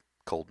for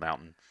Cold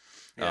Mountain.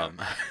 Yeah.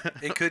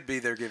 It could be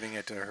they're giving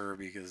it to her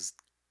because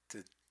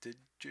did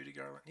Judy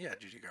Garland? Yeah,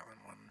 Judy Garland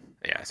won.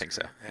 Yeah, I think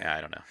so. Yeah,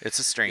 I don't know. It's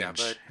a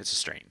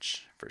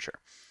strange for sure.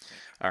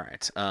 All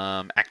right.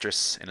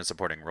 Actress in a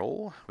supporting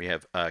role. We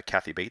have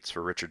Kathy Bates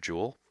for Richard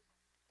Jewell.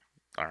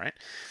 All right.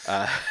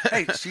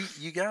 Hey,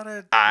 you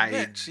gotta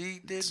admit, she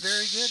did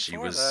very good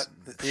that.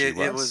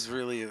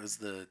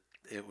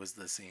 It was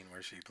the scene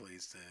where she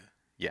pleads to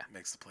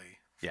makes the plea.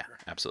 Yeah,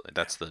 absolutely.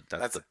 That's the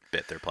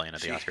bit they're playing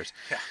at the Oscars.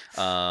 Yeah.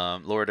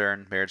 Laura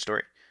Dern, Marriage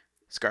Story.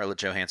 Scarlett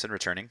Johansson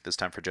returning, this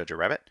time for Jojo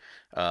Rabbit.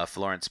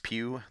 Florence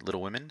Pugh,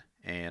 Little Women.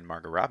 And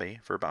Margot Robbie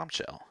for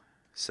Bombshell.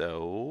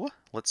 So,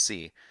 let's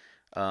see.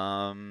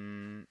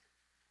 I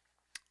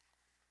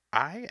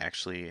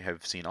actually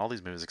have seen all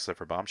these movies except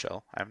for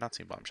Bombshell. I have not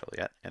seen Bombshell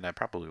yet, and I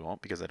probably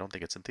won't because I don't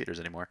think it's in theaters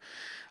anymore.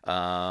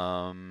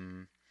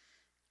 The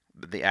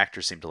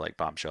actors seem to like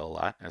Bombshell a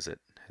lot, as it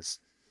has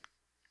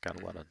got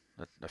a lot of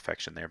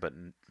affection there, but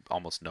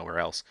almost nowhere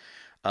else.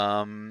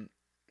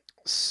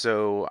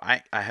 So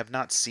I have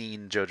not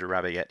seen Jojo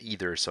Rabbit yet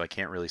either, so I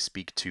can't really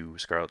speak to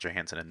Scarlett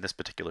Johansson in this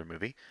particular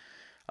movie.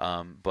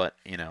 But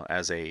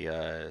as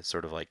a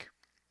sort of like,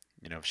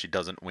 if she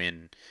doesn't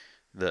win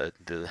the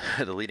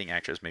the leading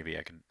actress, maybe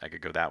I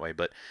could go that way.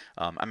 But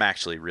I'm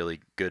actually really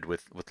good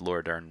with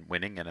Laura Dern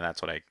winning, and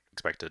that's what I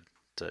expected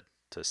to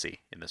see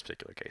in this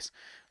particular case.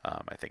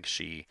 I think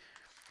she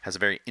has a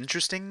very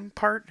interesting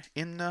part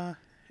in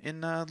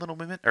Little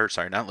Women, or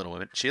sorry, not Little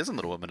Women. She is in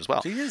Little Women as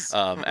well. She is.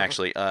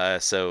 Actually.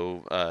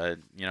 So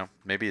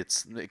maybe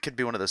it could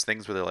be one of those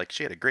things where they're like,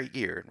 she had a great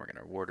year, and we're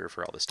gonna award her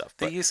for all this stuff.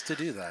 They used to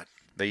do that.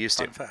 They used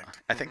to. Fun fact.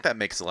 I think that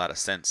makes a lot of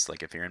sense.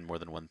 Like if you're in more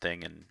than one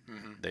thing, and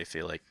they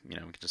feel like we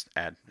can just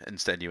add.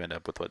 Instead, you end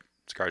up with what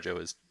ScarJo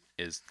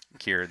is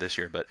here this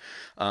year. But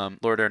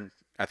Laura Dern,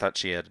 I thought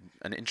she had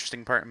an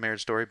interesting part in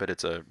Marriage Story, but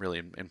it's a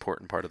really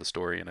important part of the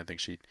story, and I think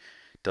she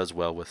does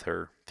well with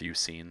her few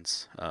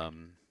scenes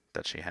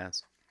that she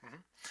has.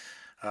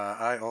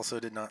 I also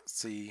did not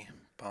see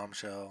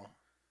Bombshell.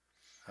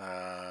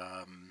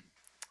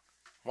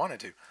 wanted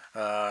to.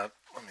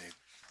 Let me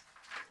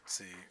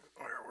see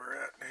where we're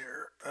at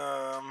here.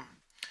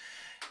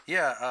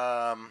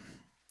 Yeah,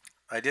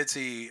 I did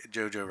see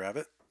Jojo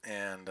Rabbit,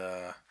 and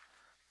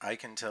I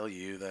can tell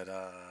you that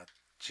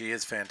she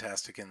is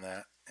fantastic in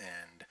that,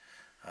 and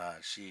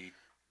she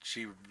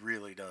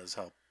really does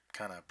help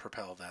kind of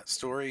propel that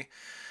story.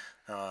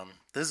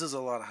 This is a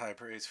lot of high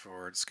praise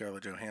for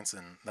Scarlett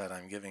Johansson that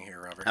I'm giving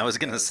here, Robert. I was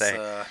going to Because say,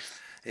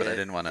 but I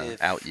didn't want to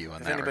out you on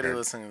if that anybody regard.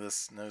 listening to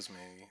this knows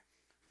me,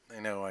 they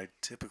know I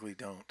typically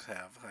don't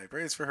have high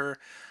praise for her.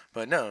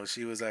 But no,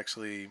 she was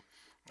actually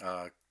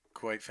uh,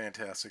 quite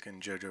fantastic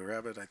in Jojo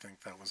Rabbit. I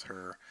think that was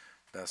her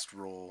best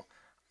role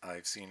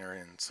I've seen her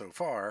in so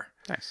far.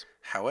 Nice.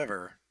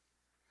 However,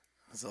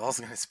 this is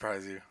also going to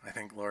surprise you. I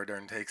think Laura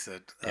Dern takes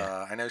it.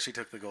 Yeah. I know she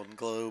took the Golden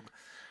Globe,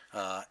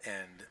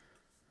 and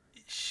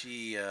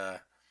she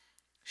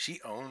she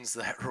owns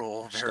that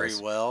role She very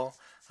does. well.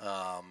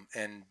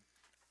 And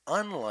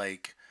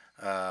unlike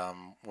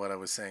what I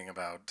was saying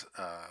about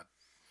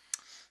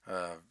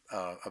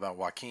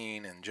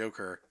Joaquin and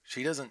Joker,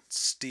 she doesn't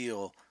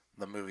steal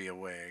the movie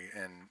away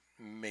and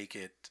make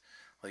it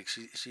like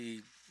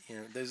she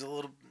there's a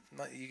little,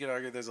 you could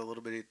argue there's a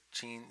little bit of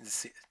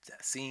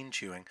scene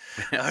chewing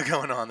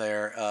going on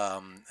there.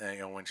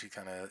 When she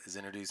kind of is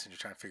introduced and you're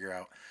trying to figure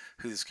out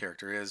who this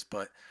character is,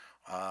 but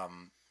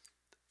um,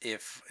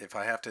 if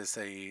I have to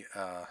say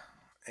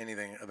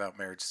anything about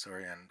Marriage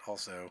Story, and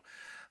also,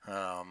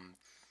 um,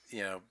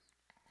 you know,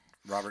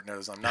 Robert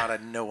knows I'm not a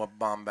Noah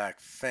Baumbach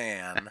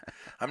fan.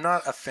 I'm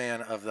not a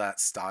fan of that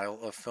style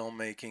of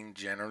filmmaking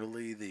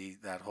generally.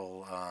 That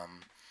whole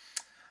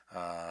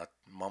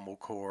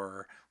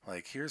mumblecore,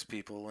 like here's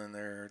people in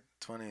their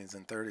 20s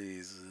and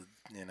 30s,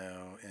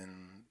 in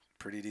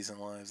pretty decent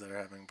lives that are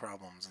having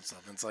problems and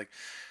stuff. And it's like,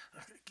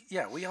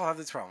 yeah, we all have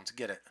these problems.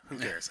 Get it? Who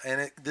cares?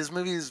 And this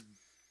movie is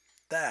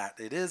that.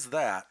 It is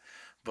that,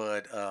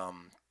 but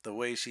the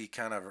way she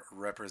kind of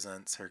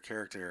represents her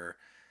character,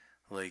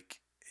 like,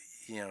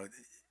 you know,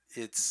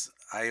 it's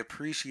I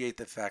appreciate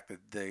the fact that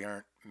they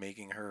aren't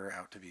making her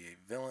out to be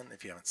a villain.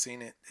 If you haven't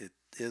seen it, it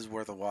is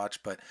worth a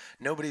watch. But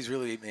nobody's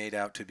really made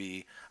out to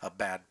be a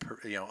the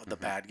Mm-hmm.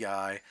 bad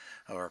guy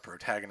or a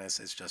protagonist.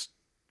 It's just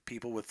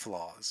people with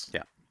flaws.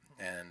 Yeah.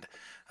 And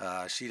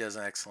she does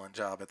an excellent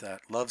job at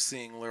that. Love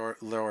seeing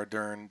Laura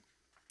Dern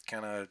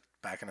kind of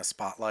back in a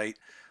spotlight.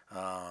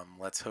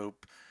 Let's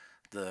hope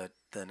the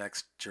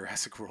next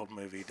Jurassic World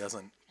movie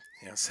doesn't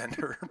send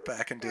her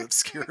back into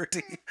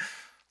obscurity.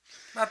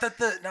 Not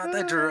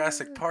that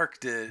Jurassic Park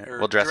did, or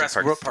Well, Jurassic Jurassic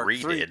Park World Park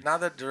 3 3. did. Not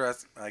that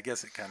Jurassic. I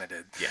guess it kind of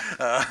did.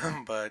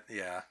 Yeah. But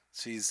yeah,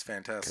 she's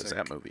Because that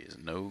fantastic. movie is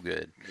no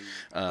good.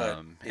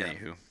 But yeah,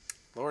 Anywho.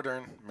 Laura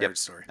Dern, Yep. Marriage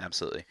Story.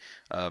 Absolutely.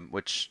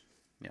 Which,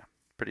 yeah,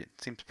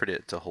 seems pretty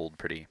to hold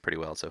pretty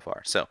well so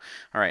far. So,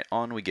 all right,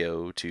 on we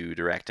go to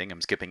directing.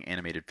 I'm skipping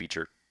animated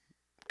feature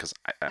because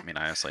I mean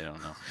I honestly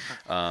don't know.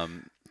 It'll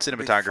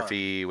be fun.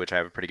 Cinematography, which I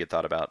have a pretty good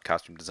thought about.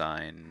 Costume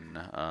design,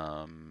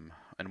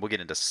 and we'll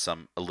get into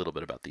a little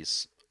bit about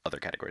these other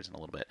categories in a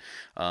little bit.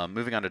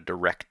 Moving on to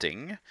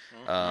directing,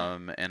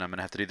 Hmm. and I'm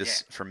gonna have to do Yeah.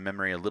 this from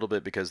memory a little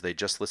bit because they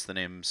just list the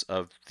names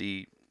of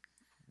the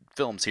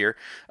films here.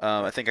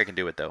 I Right. think I can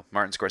do it though.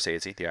 Martin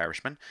Scorsese, The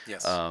Irishman.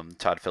 Yes.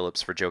 Todd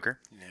Phillips for Joker.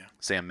 Yeah.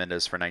 Sam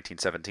Mendes for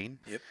 1917.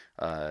 Yep.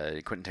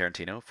 Quentin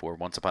Tarantino for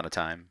Once Upon a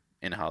Time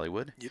in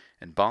Hollywood. Yep.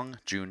 And Bong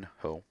Joon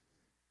Ho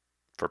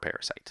for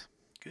Parasite.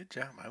 Good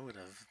job. I would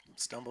have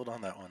stumbled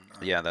on that one.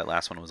 Yeah, that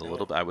last one was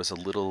No, I was a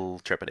little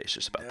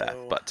trepidatious about that,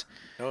 no, but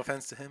no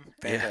offense to him.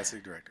 yeah,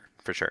 Fantastic director.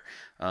 for sure.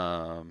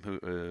 Who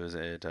is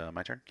it?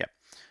 My turn. Yeah.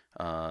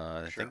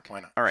 I Sure. think.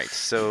 Why not? All right.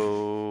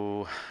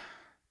 So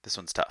this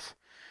one's tough.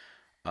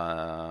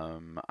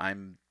 I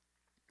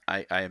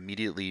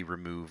immediately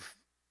remove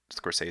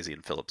Scorsese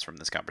and Phillips from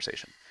this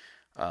conversation.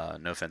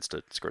 No offense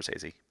to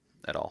Scorsese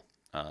at all.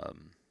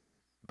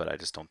 But I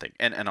just don't think,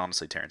 and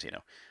honestly,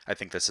 Tarantino. I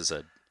think this is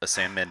a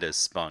Sam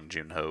Mendes, Bong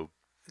Joon Ho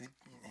I'm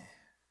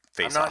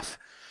face not. off.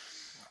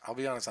 I'll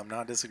be honest. I'm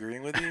not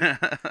disagreeing with you,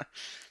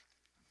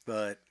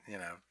 but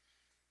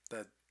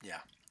that. Yeah.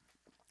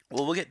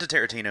 Well, we'll get to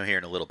Tarantino here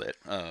in a little bit,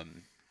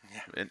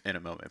 Yeah. in a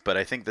moment. But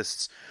I think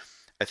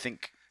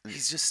You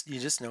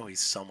just know he's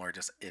somewhere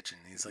just itching.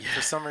 He's like,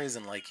 for some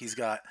reason, like he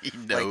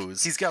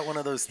knows. he's got one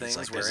of those He's things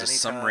like, where there's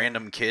just some anytime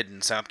random kid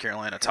in South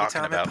Carolina talking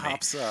anytime it about me.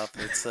 pops up,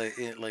 it's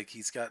like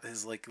he's got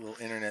his like little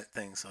internet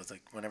thing. So it's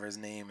like whenever his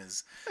name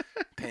is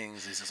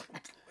pings, he's just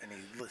like, and he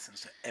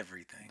listens to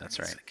everything. That's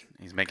and right. Like,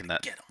 He's making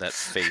that get him. that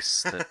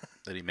face that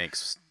he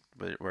makes,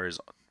 where his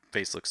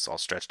face looks all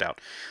stretched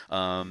out.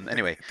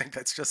 Anyway, I think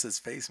that's just his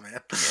face, man.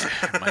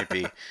 yeah, it might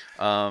be.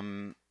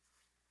 Um,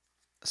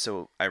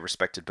 so I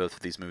respected both of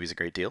these movies a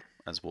great deal,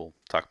 as we'll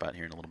talk about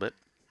here in a little bit.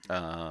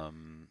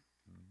 Um,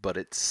 but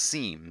it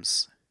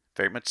seems,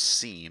 very much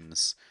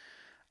seems,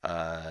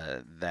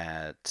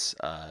 that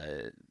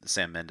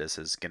Sam Mendes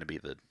is going to be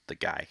the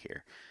guy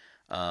here.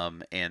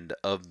 And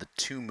of the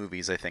two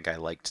movies, I think I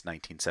liked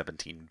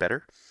 1917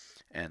 better.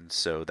 And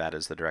so that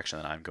is the direction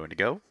that I'm going to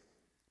go,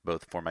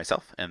 both for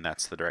myself, and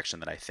that's the direction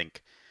that I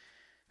think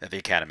that the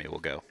Academy will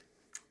go.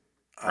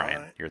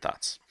 Ryan, your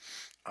thoughts?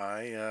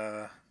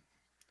 I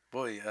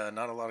boy,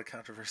 not a lot of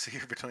controversy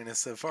here between us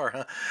so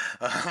far,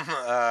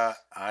 huh?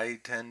 I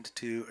tend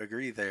to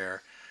agree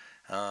there.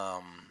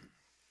 Um,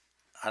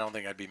 I don't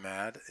think I'd be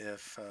mad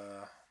if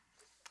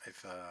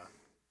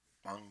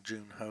Bong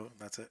Joon Ho.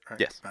 That's it, right?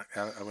 Yes.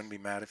 I wouldn't be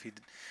mad if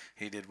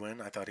he did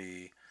win. I thought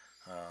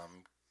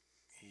um,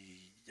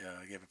 he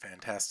gave a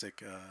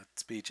fantastic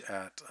speech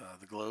at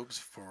the Globes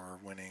for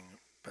winning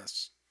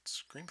best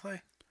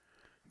screenplay.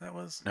 That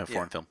was No,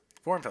 foreign film.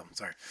 foreign film.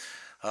 Sorry,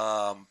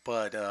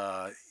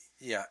 but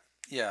yeah,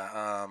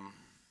 yeah.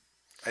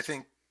 I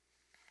think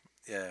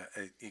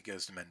it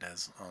goes to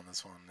Mendez on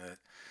this one.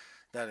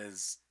 That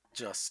is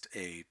just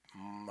a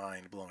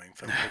mind-blowing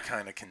film to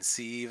kind of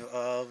conceive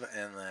of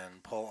and then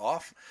pull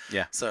off.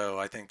 Yeah, So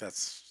I think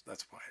that's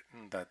why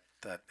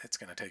that it's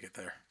going to take it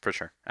there. for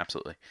sure,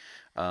 absolutely.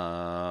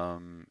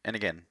 And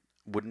again,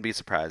 wouldn't be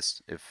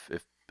surprised if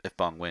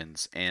Bong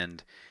wins,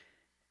 and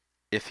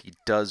if he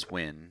does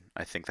win,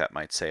 I think that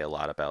might say a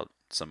lot about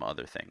some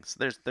other things.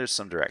 There's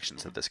some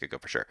directions that this could go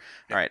for sure.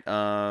 Yeah. All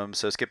right.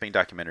 So skipping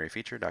documentary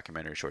feature,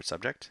 documentary short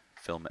subject,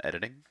 film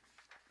editing,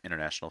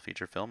 international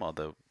feature film.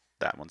 Although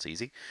that one's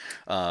easy.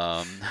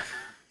 I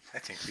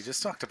think we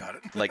just talked about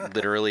it. Like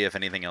literally, if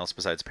anything else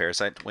besides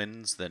Parasite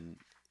wins, then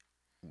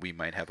we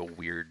might have a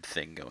weird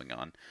thing going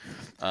on.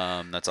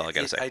 That's all I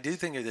gotta say. I do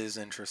think it is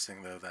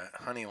interesting though that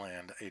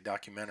Honeyland, a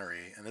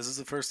documentary, and this is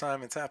the first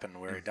time it's happened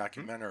where a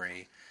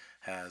documentary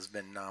has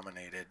been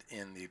nominated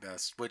in the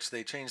best, which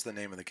they changed the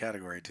name of the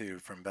category too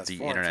from best The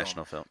foreign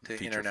international film film, to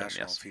feature film,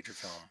 international yes. feature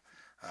film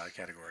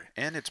category.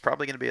 And it's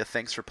probably going to be a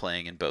thanks for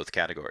playing in both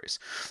categories.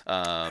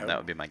 That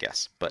would be my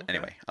guess. But Okay.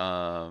 anyway,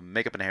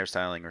 makeup and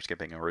hairstyling, we're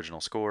skipping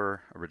original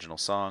score, original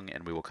song,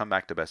 and we will come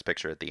back to Best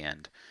Picture at the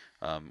end,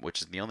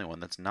 which is the only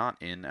one that's not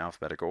in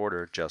alphabetical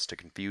order, just to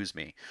confuse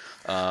me.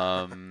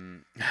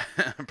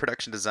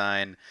 Production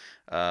design.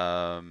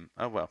 Oh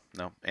well,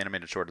 no.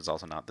 Animated short is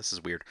also not. This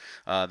is weird.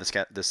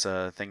 This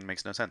thing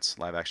makes no sense.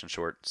 Live action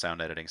short,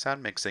 sound editing,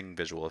 sound mixing,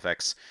 visual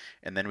effects,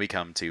 and then we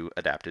come to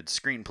adapted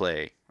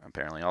screenplay.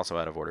 Apparently, also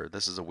out of order.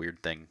 This is a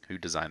weird thing. Who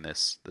designed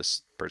this?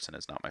 This person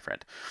is not my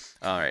friend.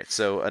 All right,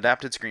 so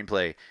adapted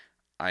screenplay.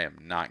 I am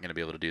not going to be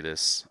able to do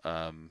this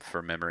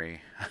for memory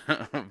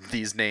of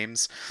these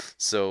names,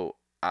 so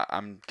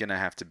I'm gonna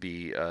have to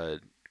be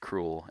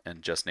cruel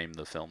and just name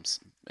the films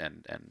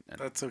and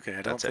That's okay. I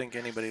don't that's it. think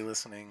anybody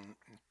listening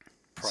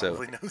So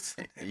probably knows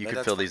the name. you but can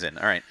that's fill fine. these in.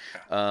 All right.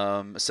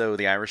 So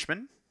The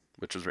Irishman,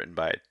 which was written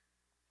by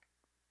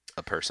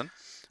a person,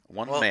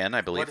 one Well, man,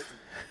 I believe.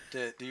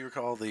 do you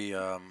recall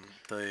the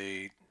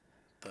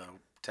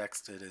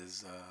text it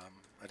is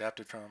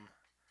adapted from?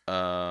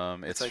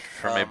 It's like,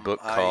 from a book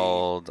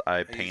called I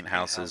used to Paint paint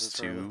Houses houses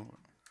for a Too, living.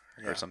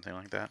 or Yeah, something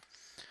like that.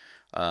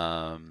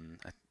 I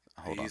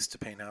Hold on. used to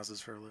paint houses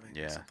for a living, or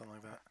Yeah. something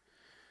like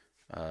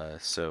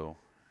that. So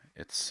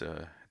it's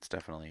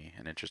definitely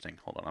an interesting.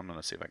 Hold on, I'm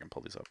gonna see if I can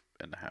pull these up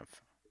and have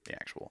the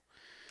actual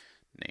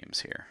names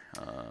here.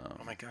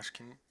 Oh my gosh,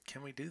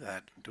 can we do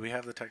that? Do we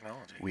have the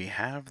technology? We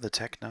have the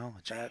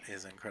technology. That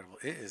is incredible.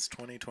 It is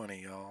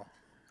 2020, y'all.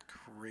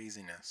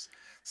 Craziness.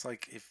 It's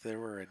like if there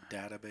were a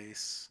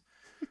database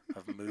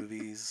of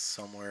movies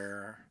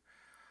somewhere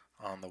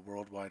on the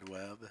World Wide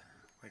Web.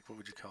 Like, what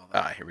would you call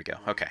that? Here we go.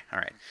 Okay, all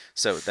right.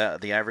 So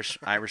the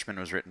Irishman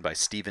was written by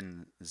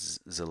Stephen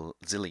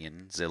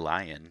Zillian.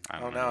 I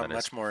Oh, don't know now who I'm that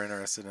is. much more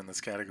interested in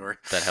this category.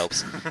 That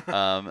helps.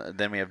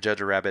 Then we have Judge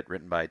Rabbit,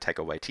 written by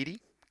Taika Waititi.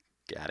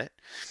 Got it.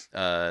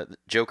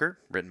 Joker,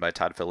 written by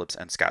Todd Phillips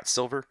and Scott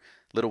Silver.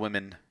 Little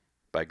Women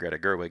by Greta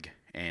Gerwig.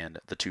 And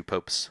The Two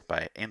Popes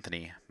by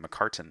Anthony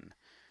McCartan.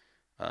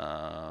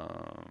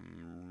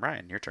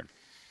 Ryan, your turn.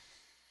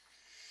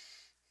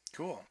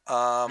 Cool.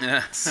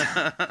 I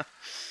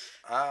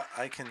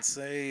can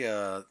say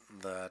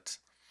that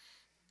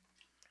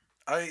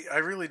I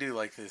really do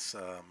like this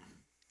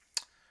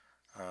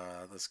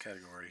this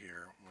category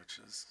here, which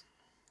is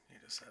you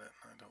just said it.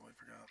 I totally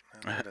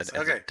forgot. And it is.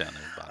 Okay. Down at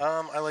the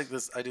bottom. I like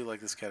this. I do like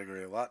this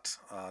category a lot.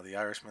 The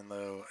Irishman,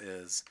 though,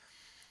 is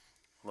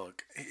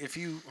look if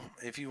you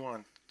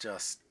want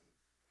just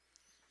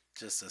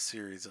a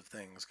series of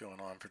things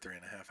going on for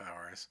 3.5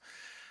 hours.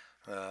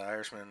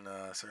 Irishman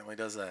certainly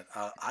does that.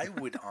 I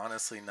would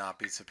honestly not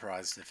be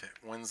surprised if it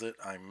wins it.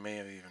 I may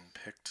have even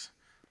picked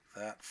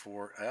that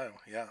for. Oh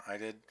yeah, I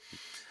did.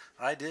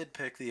 I did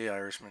pick the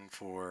Irishman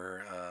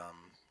for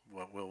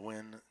what will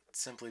win,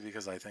 simply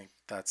because I think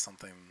that's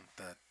something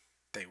that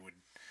they would.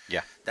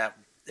 Yeah. That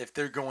if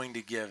they're going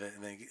to give it,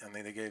 and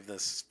they gave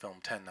this film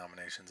 10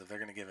 nominations. If they're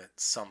going to give it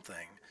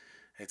something,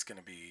 it's going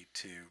to be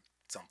to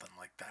something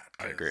like that.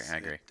 I agree.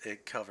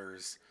 It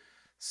covers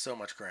so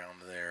much ground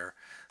there,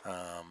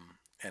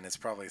 and it's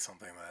probably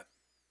something that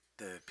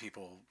the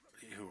people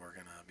who are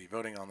going to be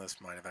voting on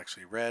this might have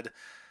actually read.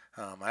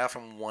 I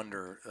often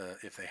wonder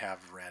if they have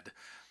read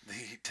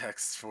the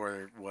text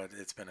for what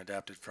it's been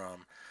adapted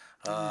from.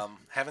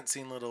 Haven't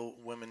seen Little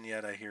Women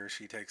yet. I hear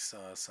she takes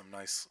some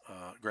nice,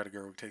 Greta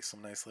Gerwig takes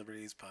some nice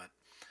liberties, but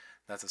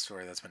that's a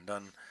story that's been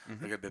done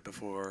a good bit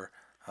before.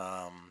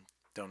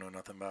 Don't know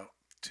nothing about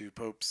Two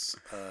Popes,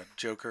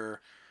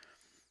 Joker.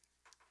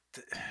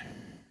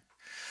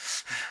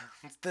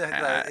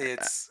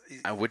 It's.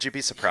 Would you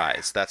be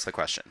surprised? That's the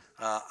question.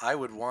 I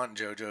would want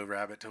Jojo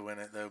Rabbit to win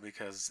it though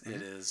because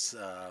it is.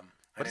 I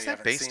What know is you that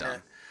haven't based seen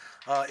on?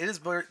 it. It is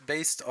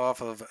based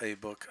off of a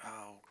book.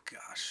 Oh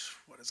gosh,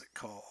 what is it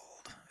called?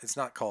 It's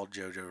not called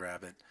Jojo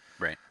Rabbit.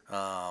 Right.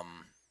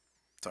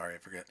 Sorry, I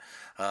forget.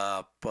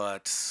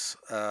 But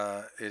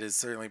it is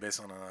certainly based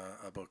on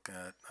a book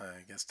that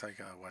I guess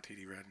Taika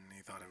Waititi read, and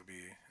he thought it would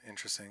be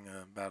interesting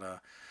about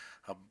a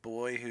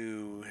boy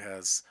who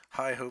has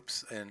high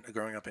hopes and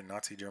growing up in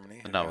Nazi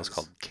Germany. The novel is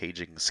called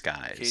Caging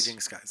Skies.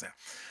 Caging Skies.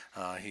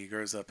 Yeah, he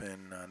grows up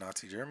in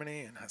Nazi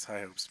Germany and has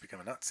high hopes to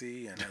become a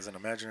Nazi, and has an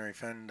imaginary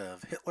friend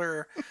of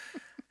Hitler,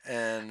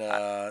 and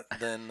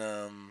then.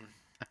 I'm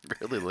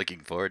really looking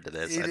forward to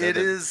this. It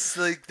is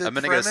like the I'm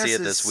gonna go premise see it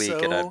is this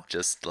week, and so. I'm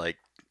just like,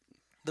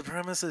 The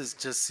premises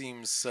just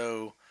seems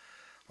so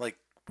like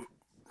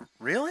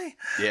really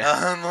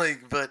yeah.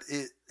 like but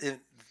it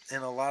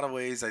in a lot of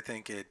ways I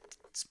think it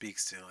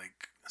speaks to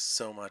like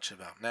so much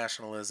about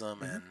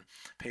nationalism and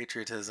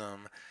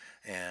patriotism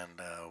and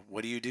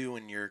what do you do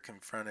when you're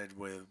confronted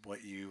with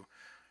what you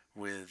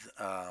with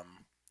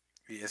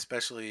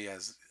especially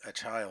as a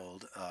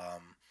child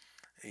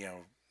you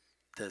know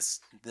this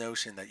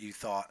notion that you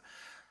thought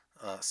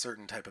a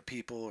certain type of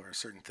people or a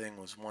certain thing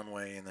was one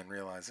way and then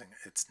realizing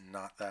it's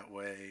not that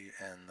way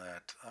and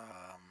that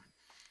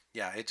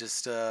yeah it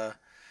just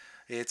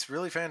it's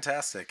really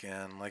fantastic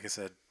and like I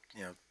said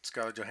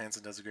Scarlett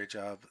Johansson does a great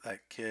job. That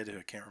kid who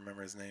I can't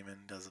remember his name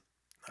and does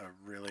a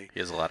really He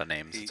has a lot of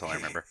names. That's all I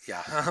remember.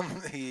 yeah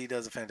he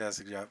does a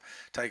fantastic job.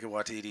 Taika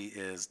Waititi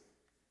is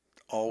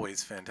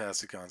always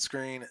fantastic on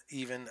screen,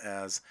 even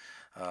as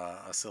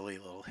a silly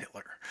little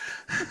Hitler.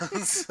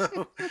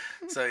 so,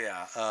 so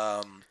yeah,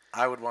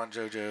 I would want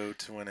JoJo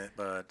to win it,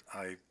 but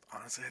I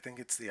honestly I think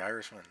it's The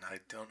Irishman. I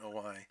don't know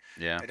why.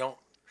 Yeah. I don't.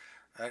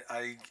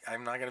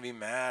 I'm not gonna be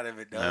mad if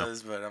it No.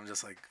 does, but I'm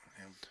just like.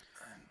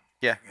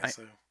 Yeah. I guess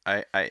so.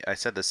 I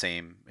said the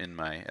same in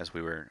my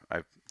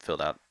I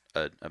filled out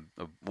a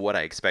what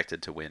I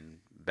expected to win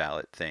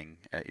ballot thing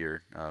at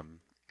your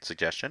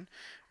suggestion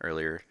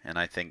earlier, and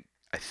I think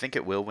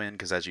it will win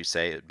because, as you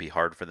say, it'd be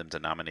hard for them to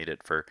nominate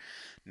it for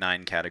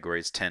 9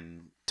 categories,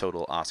 10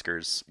 total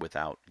Oscars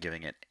without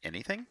giving it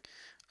anything.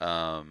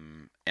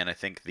 And I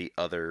think the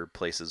other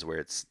places where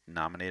it's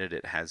nominated,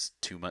 it has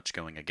too much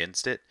going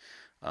against it.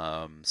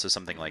 So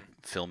something like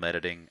film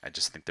editing, I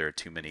just think there are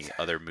too many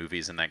other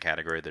movies in that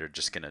category that are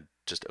just gonna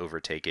just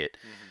overtake it.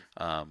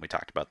 We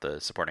talked about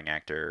the supporting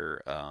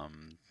actor.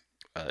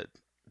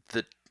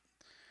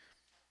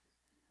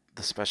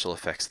 The special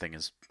effects thing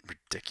is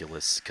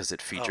ridiculous because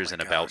it features Oh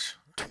my in about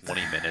gosh.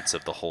 20 minutes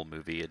of the whole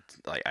movie.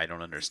 I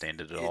don't understand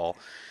it at all.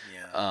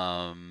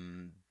 Yeah.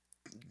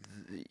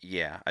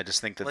 Yeah, I just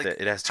think that Like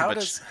it has too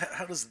much.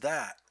 how does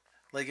that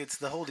like it's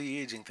the whole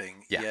de-aging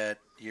thing Yeah.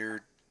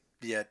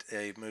 yet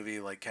a movie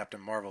like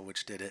Captain Marvel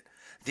which did it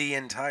the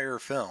entire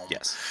film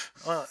Yes.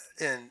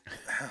 and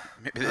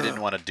Maybe they didn't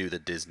want to do the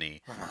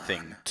Disney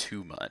thing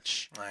too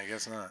much. I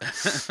guess not.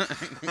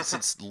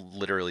 Since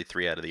literally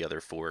 3 out of the other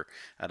 4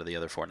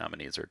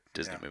 nominees are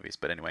Disney movies.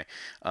 But anyway,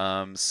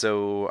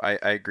 so I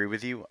agree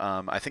with you.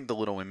 I think the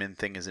Little Women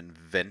thing is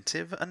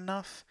inventive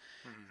enough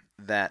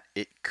that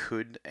it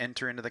could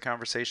enter into the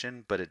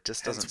conversation, but it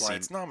just doesn't That's why seem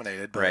it's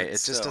nominated, but right. It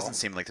still. just doesn't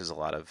seem like there's a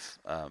lot of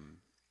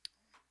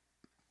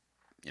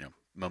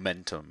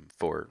momentum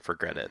for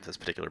Greta at this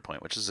particular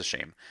point, which is a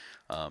shame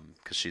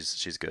because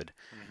she's good.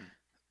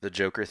 The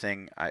Joker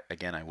thing, I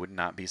would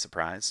not be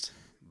surprised,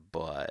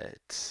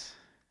 but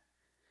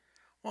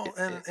Well,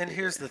 and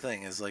here's the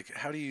thing: is like,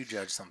 how do you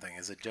judge something?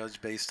 Is it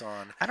judged based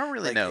on? I don't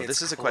really like, know. its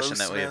This is a question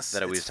that closeness,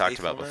 we've its talked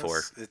about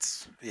before.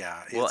 faithfulness?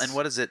 Well, and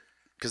what is it?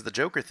 Because the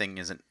Joker thing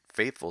isn't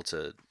faithful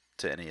to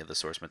any of the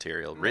source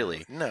material,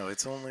 really. No,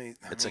 it's only.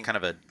 It's a kind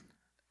of a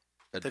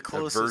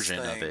version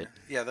of it.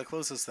 Yeah, the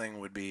closest thing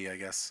would be, I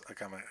guess, a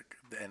comic.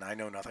 And I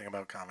know nothing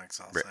about comics,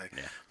 I'll Right, say.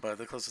 yeah. But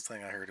the closest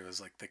thing I heard was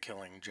like the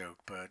Killing Joke.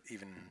 But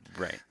even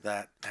Right.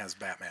 that has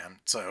Batman.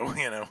 So what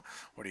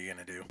are you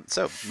gonna do?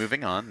 So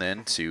moving on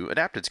then to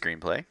adapted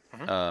screenplay.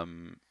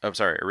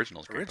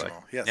 Original screenplay.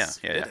 Original,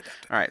 yes. Yeah. Adapted.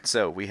 All right,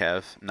 so we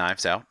have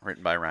Knives Out,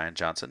 written by Ryan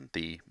Johnson,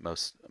 the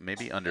most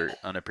maybe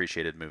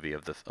unappreciated movie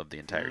of the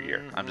entire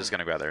year. I'm just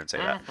gonna go out there and say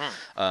that.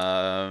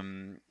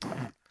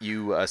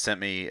 You sent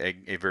me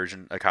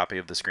a copy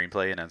of the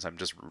screenplay, and as I'm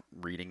just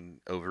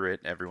reading over it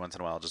every once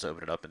in a while, I'll just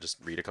open it up and just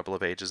read a couple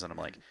of pages, and I'm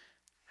like,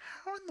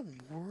 how in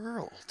the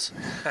world?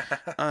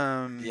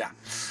 Yeah.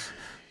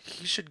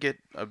 He should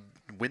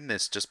win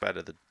this just by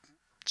the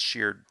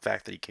sheer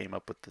fact that he came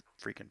up with the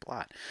freaking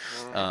plot.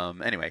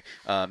 Anyway,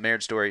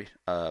 Marriage Story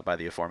by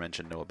the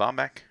aforementioned Noah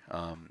Baumbach.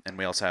 And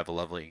we also have a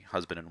lovely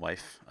husband and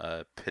wife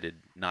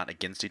pitted not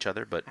against each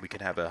other, but we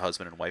could have a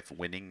husband and wife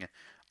winning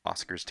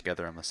Oscars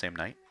together on the same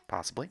night,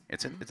 possibly.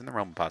 It's in the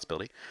realm of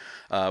possibility.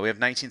 We have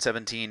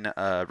 1917,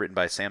 written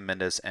by Sam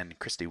Mendes and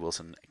Christy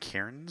Wilson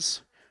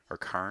Cairns,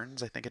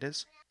 I think it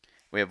is.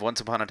 We have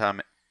Once Upon a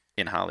Time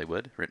in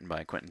Hollywood, written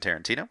by Quentin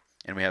Tarantino.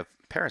 And we have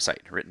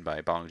Parasite, written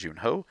by Bong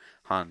Joon-ho,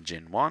 Han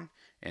Jin-won,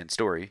 and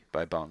story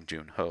by Bong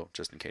Joon-ho,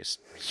 just in case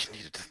you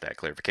needed that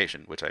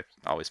clarification, which I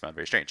always found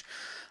very strange.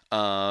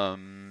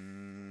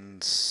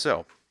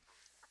 So,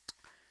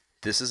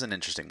 this is an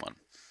interesting one.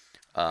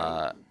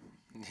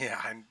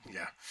 Yeah.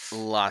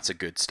 Lots of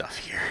good stuff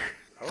here.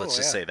 Let's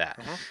just say that.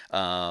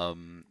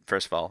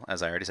 First of all,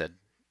 as I already said,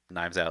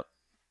 Knives Out,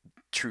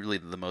 truly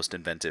the most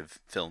inventive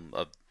film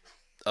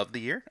of the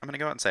year. I'm gonna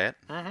go out and say it.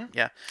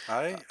 Yeah.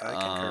 I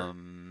concur.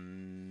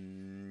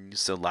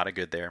 So a lot of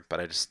good there,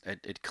 but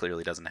it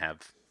clearly doesn't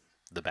have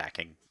the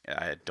backing.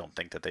 I don't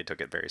think that they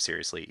took it very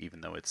seriously, even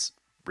though it's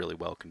really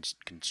well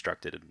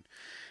constructed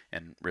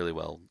and really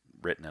well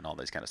written and all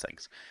these kind of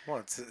things.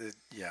 Well,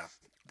 yeah.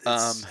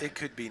 It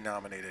could be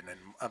nominated in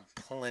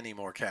plenty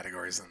more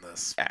categories than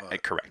this.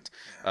 But, correct.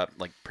 Yeah.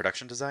 Like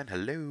production design.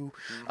 Hello.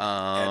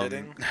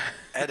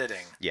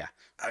 Editing. Yeah.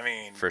 I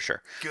mean, for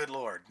sure. Good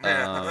Lord.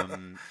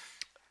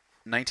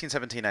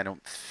 1917, I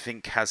don't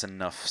think has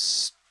enough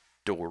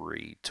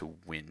story to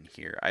win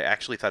here. I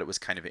actually thought it was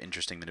kind of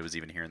interesting that it was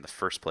even here in the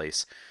first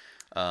place.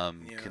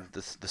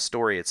 The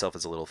story itself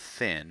is a little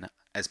thin.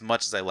 As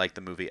much as I like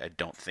the movie, I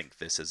don't think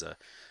this is a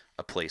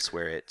place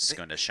where it's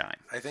going to shine.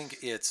 I think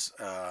it's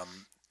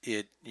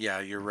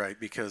yeah, you're right,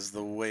 because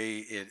the way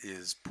it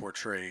is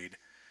portrayed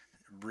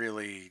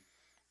really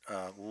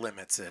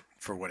limits it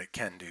for what it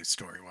can do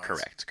story-wise.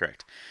 Correct.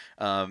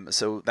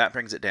 So that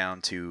brings it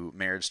down to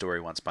Marriage Story,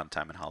 Once Upon a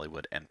Time in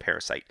Hollywood, and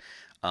Parasite.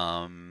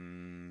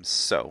 Marriage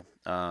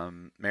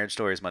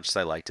Story, as much as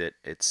I liked it,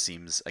 it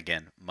seems,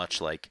 again,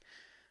 much like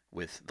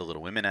with the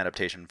Little Women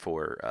adaptation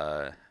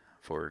for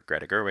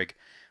Greta Gerwig,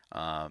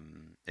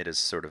 it has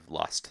sort of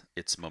lost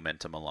its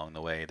momentum along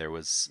the way. There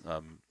was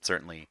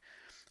certainly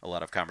a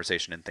lot of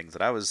conversation and things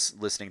that I was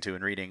listening to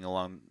and reading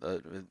along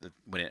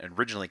when it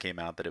originally came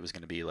out, that it was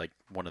going to be like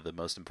one of the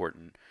most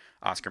important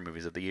Oscar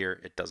movies of the year.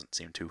 It doesn't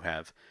seem to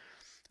have,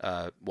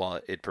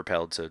 while it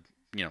propelled to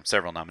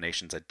several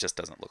nominations, it just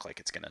doesn't look like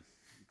it's going to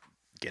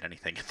get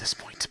anything at this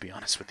point, to be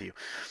honest with you.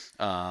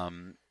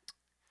 And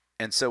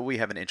so we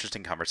have an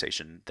interesting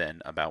conversation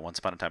then about Once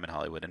Upon a Time in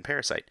Hollywood and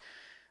Parasite.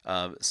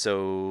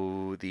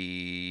 So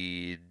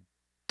the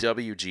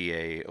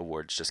WGA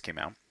awards just came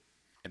out,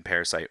 and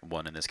Parasite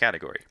won in this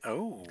category.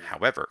 Oh.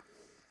 However,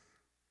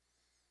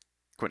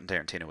 Quentin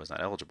Tarantino was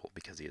not eligible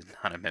because he is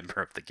not a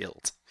member of the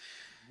guild.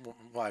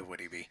 Why would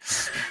he be?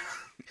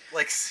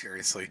 Like,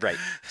 seriously. Right.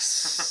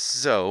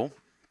 So,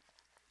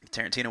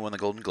 Tarantino won the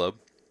Golden Globe.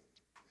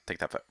 Take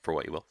that for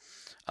what you will.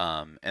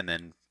 And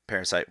then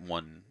Parasite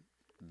won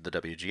the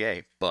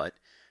WGA, but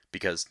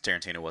because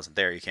Tarantino wasn't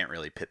there, you can't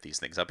really pit these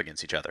things up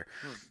against each other.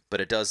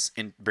 But it does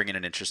bring in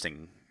an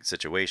interesting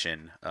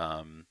situation.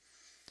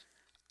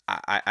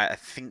 I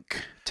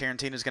think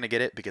Tarantino's going to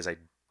get it, because I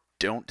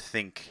don't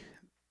think,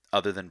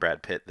 other than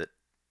Brad Pitt,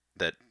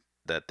 that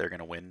they're going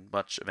to win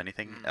much of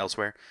anything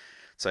elsewhere.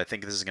 So I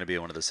think this is going to be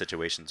one of the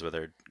situations where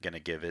they're going to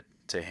give it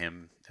to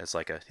him as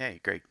like hey,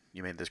 great,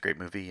 you made this great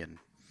movie and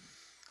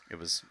it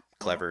was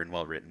clever and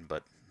well written,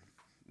 but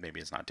maybe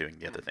it's not doing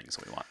the other things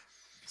that we want.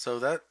 So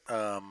that,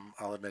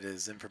 I'll admit,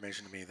 is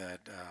information to me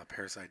that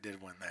Parasite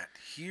did win that.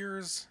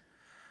 Here's...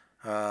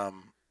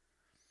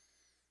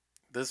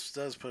 this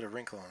does put a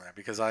wrinkle on that,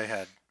 because I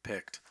had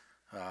picked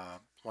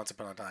Once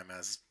Upon a Time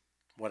as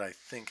what I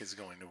think is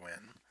going to win.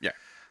 Yeah.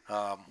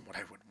 What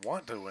I would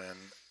want to win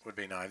would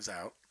be Knives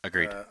Out.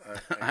 Agreed.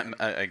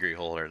 I agree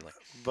wholeheartedly.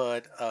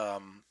 But,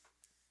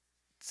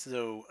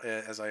 so,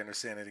 as I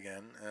understand it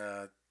again,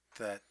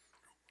 that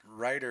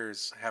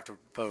writers have to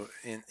vote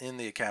in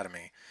the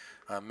Academy.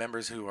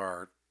 Members who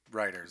are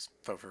writers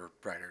vote for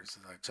writers,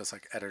 just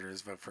like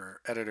editors vote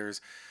for editors.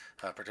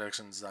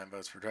 Production design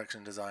votes for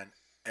production design.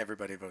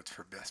 Everybody votes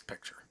for Best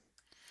Picture.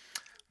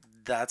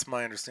 That's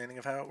my understanding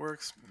of how it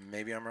works.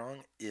 Maybe I'm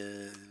wrong,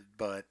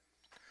 but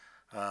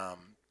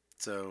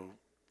so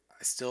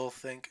I still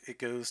think it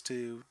goes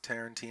to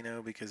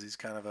Tarantino, because he's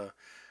kind of a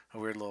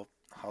weird little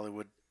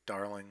Hollywood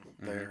darling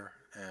there,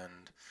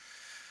 and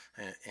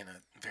in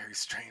a very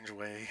strange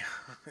way.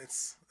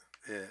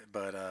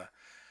 But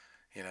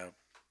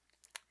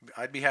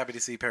I'd be happy to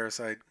see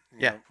Parasite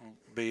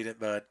beat it,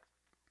 but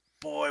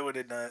boy, would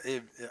it not!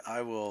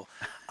 I will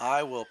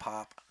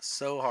pop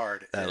so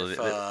hard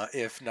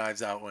if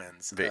Knives Out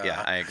wins.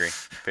 Yeah, I agree.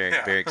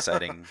 Very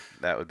exciting.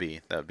 That would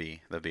be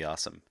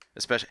awesome.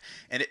 Especially,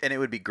 and it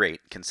would be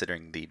great,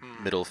 considering the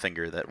middle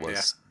finger that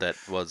was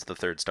the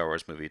third Star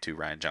Wars movie to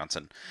Rian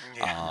Johnson,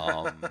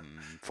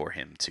 for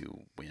him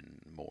to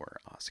win more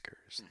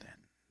Oscars than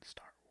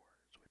Star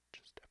Wars, which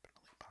is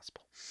definitely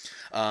possible.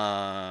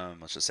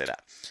 Let's just say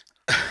that.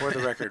 For the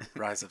record,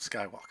 Rise of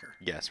Skywalker.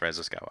 Yes, Rise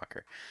of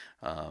Skywalker.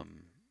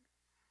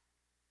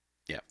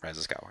 Rise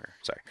of Skywalker.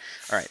 Sorry.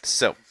 All right,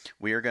 so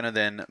we are going to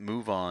then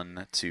move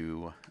on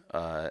to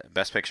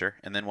Best Picture,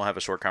 and then we'll have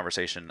a short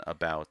conversation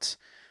about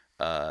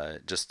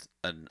just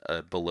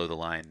a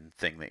below-the-line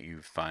thing that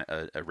you find,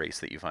 a race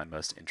that you find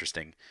most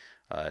interesting,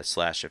 /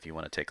 if you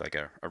want to take like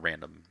a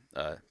random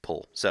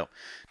poll. So,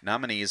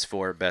 nominees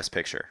for Best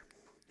Picture.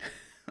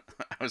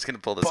 I was going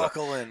to pull this up.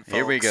 Buckle in, folks.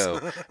 Here we go.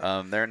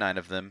 There are 9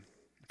 of them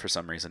for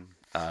some reason.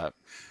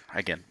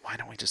 Again, why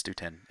don't we just do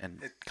 10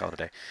 and call it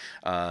a day?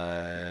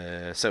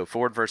 So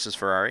Ford versus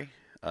Ferrari.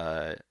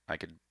 I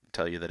could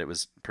tell you that it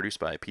was produced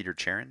by Peter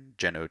Charon,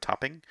 Jenno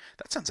Topping.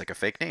 That sounds like a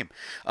fake name.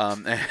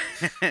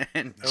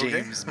 And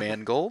James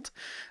Mangold.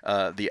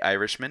 The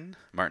Irishman,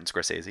 Martin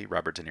Scorsese,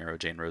 Robert De Niro,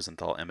 Jane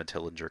Rosenthal, Emma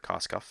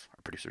Tillinger-Koskoff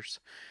are producers.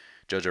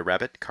 Jojo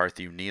Rabbit,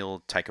 Carthew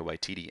Neal, Taika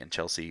Waititi, and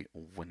Chelsea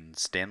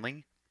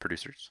Winstanley,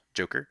 producers.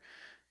 Joker,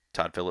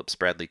 Todd Phillips,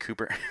 Bradley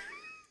Cooper.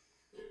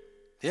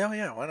 Yeah,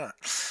 why not?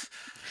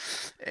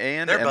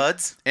 And they're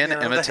buds. And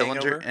Emma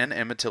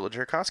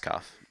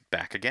Tillinger-Koskoff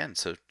back again.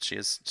 So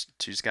she's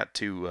got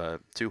two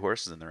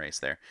horses in the race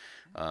there.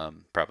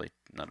 Probably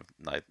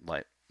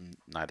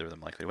neither of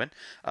them likely to win.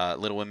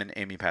 Little Women,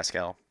 Amy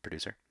Pascal,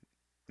 producer.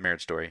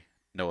 Marriage Story,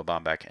 Noah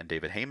Baumbach and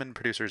David Heyman,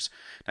 producers.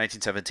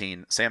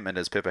 1917, Sam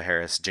Mendes, Pippa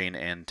Harris, Jane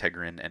Ann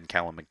Tegrin, and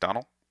Callum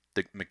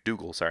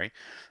McDougall. Sorry.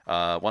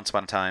 Once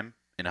Upon a Time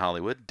in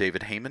Hollywood,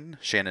 David Heyman,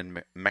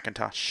 Shannon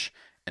McIntosh,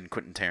 and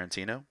Quentin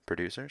Tarantino,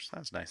 producers.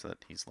 That's nice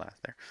that he's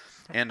last there.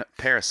 And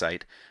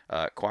Parasite,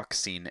 Kwok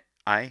Sin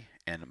Ai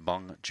and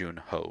Bong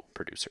Joon-ho,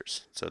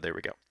 producers. So there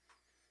we go.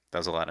 That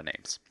was a lot of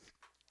names.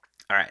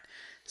 All right.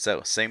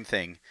 So same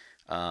thing.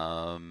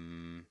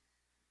 Wait,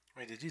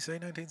 did you say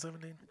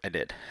 1917? I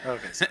did.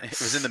 Okay. It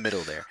was in the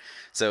middle there.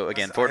 So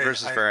again, Ford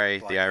versus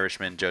Ferrari, The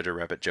Irishman, Jojo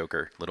Rabbit,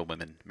 Joker, Little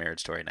Women, Marriage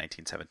Story,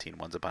 1917,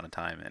 Once Upon a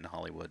Time in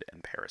Hollywood,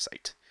 and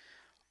Parasite.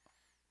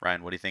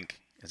 Ryan, what do you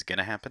think is going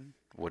to happen?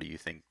 What do you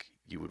think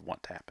you would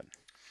want to happen?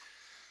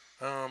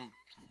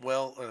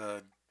 Well,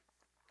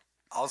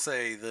 I'll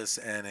say this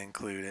and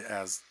include it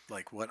as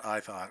like what I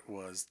thought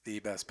was the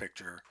best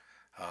picture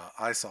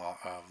I saw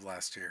of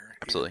last year.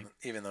 Absolutely.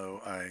 Even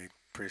though I'm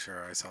pretty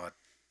sure I saw it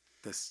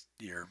this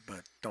year,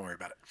 but don't worry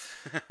about it.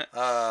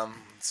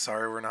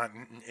 Sorry, we're not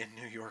in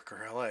New York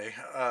or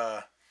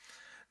LA.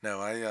 No,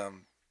 I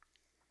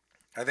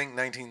think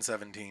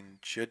 1917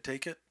 should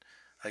take it.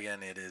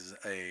 Again, it is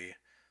a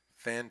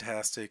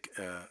fantastic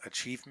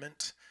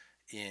achievement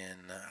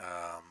in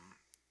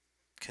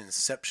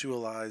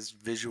conceptualized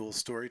visual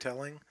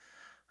storytelling.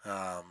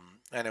 I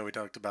know we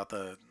talked about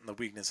the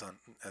weakness on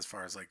as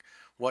far as like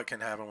what can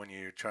happen when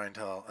you try and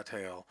tell a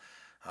tale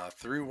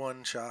through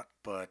one shot,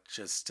 but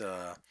just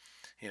I'll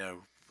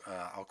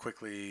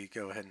quickly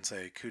go ahead and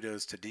say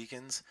kudos to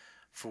Deakins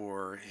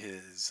for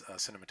his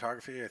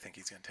cinematography. I think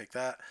he's going to take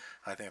that.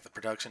 I think the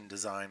production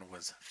design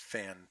was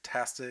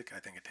fantastic. I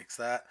think it takes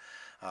that.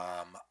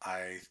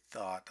 I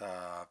thought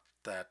I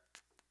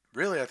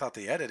thought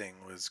the editing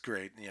was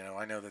great.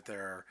 I know that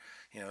there are,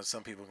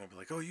 some people are going to be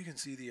like, oh, you can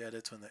see the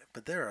edits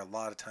but there are a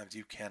lot of times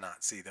you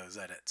cannot see those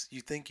edits. You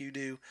think you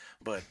do,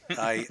 but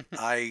I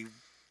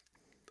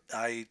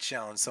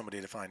challenge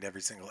somebody to find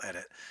every single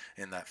edit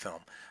in that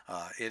film.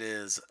 It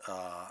is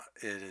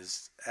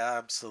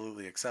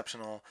absolutely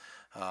exceptional.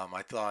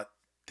 I thought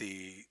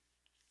the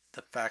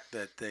fact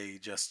that they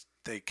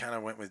kind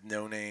of went with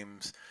no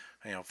names,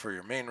 for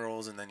your main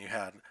roles, and then you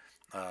had,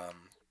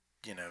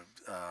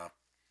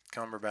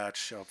 Cumberbatch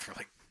show up for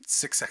like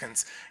 6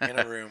 seconds in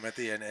a room at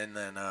the end, and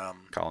then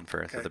Colin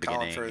Firth at the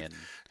beginning, and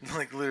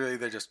like literally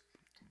they're just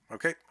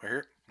okay, we're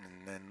here,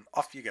 and then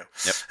off you go.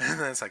 Yep. And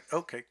then it's like,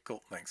 okay,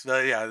 cool, thanks.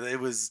 But yeah, it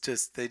was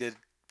just they did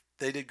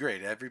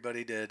great.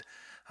 Everybody did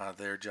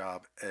their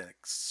job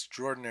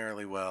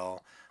extraordinarily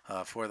well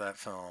for that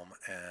film,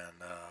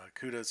 and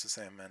kudos to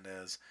Sam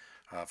Mendes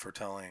for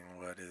telling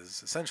what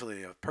is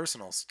essentially a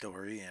personal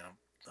story.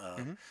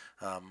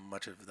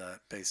 Much of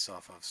that based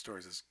off of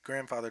stories his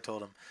grandfather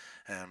told him,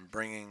 and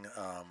bringing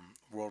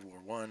World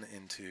War One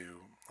into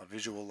a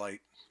visual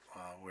light,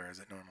 whereas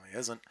it normally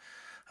isn't.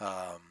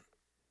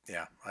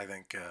 Yeah, I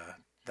think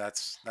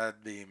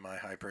that'd be my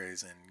high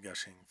praise and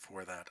gushing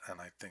for that,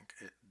 and I think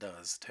it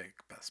does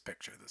take Best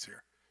Picture this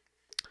year.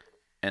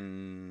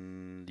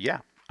 And yeah,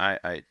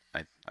 I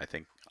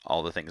think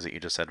all the things that you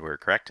just said were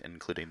correct,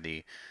 including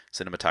the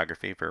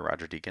cinematography for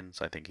Roger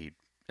Deakins. I think he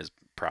is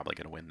probably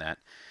going to win that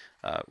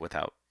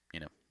without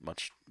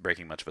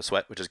breaking much of a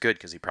sweat, which is good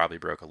because he probably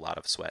broke a lot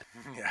of sweat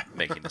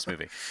making this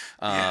movie.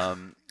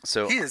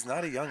 So he is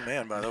not a young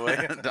man, by the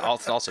way.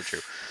 Also true.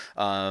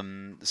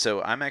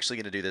 So I'm actually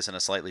going to do this in a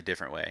slightly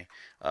different way.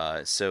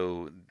 As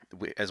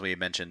we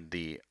mentioned,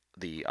 the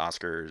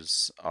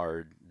Oscars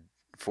are,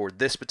 for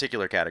this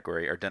particular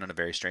category, are done in a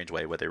very strange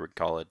way. What they would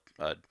call it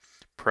a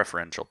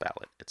preferential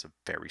ballot. It's a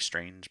very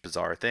strange,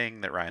 bizarre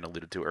thing that Ryan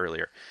alluded to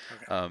earlier.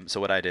 Okay. So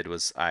what I did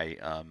was I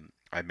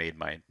made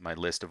my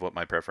list of what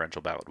my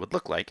preferential ballot would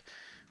look like,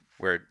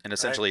 and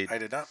essentially I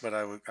did not, but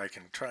I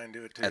can try and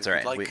do it too. That's all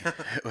right. Like.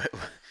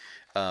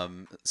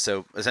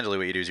 So essentially,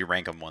 what you do is you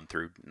rank them 1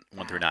 through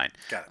 9.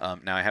 Got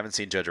it. Now I haven't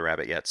seen Jojo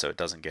Rabbit yet, so it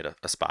doesn't get a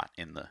spot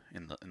in the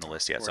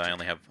list yet. So I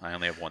only have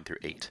 1 through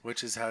 8.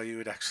 Which is how you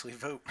would actually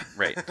vote.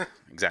 Right.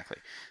 Exactly.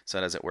 So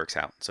as it works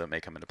out, so it may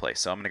come into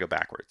place. So I'm going to go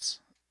backwards.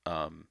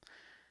 As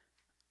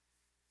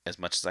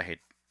much as I hate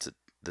to,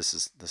 this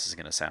is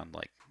going to sound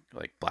like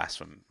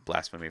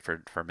blasphemy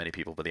for many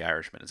people, but The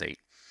Irishman is 8.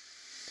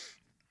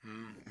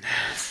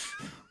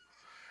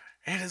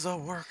 It is a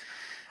work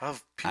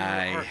of pure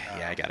art.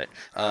 I got it.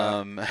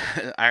 Uh,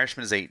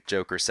 Irishman is 8,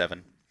 Joker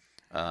 7.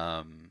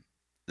 Um,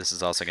 this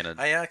is also gonna.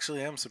 I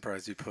actually am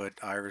surprised you put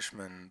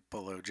Irishman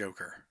below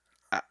Joker.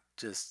 Uh,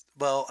 Just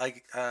well,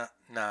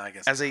 nah, I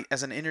guess as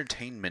not. an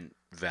entertainment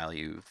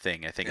value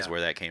thing, I think is Yeah.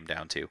 where that came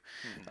down to.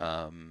 Hmm.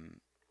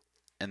 Um,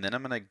 and then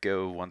I'm gonna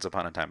go Once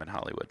Upon a Time in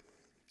Hollywood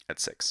at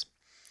 6.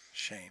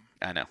 Shame.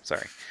 I know,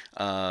 sorry.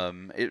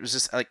 It was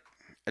just like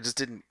I just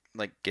didn't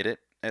like get it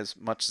as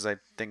much as I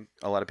think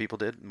a lot of people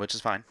did, which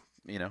is fine.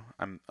 You know,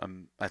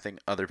 I think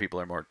other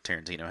people are more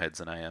Tarantino heads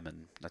than I am,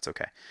 and that's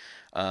okay.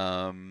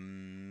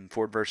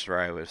 Ford versus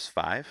Ferrari was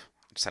 5.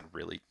 I just had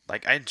really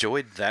like I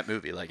enjoyed that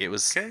movie. Like it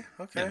was, Okay. you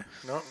know, Okay.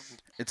 No.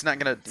 it's not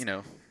gonna,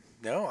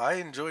 No, I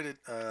enjoyed it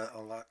a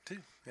lot too.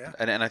 Yeah.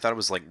 and I thought it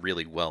was like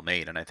really well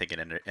made, and I think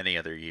in any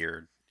other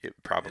year it It'll,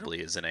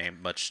 probably is in a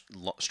much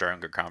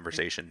stronger it,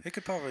 conversation. it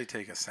could probably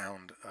take a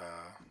sound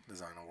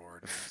design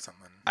award or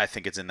something. I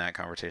think it's in that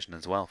conversation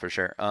as well, for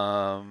sure.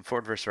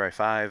 Ford vs. Ferrari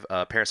 5,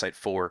 Parasite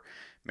 4,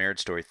 Marriage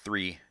Story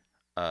 3,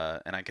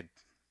 and I could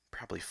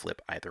probably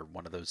flip either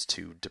one of those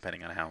two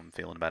depending on how I'm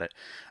feeling about it.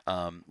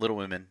 Little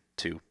Women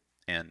 2,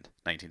 and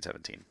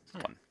 1917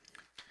 1.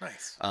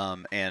 Nice.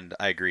 And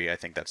I agree. I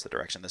think that's the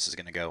direction this is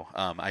going to go.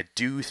 I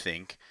do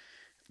think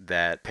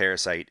that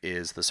Parasite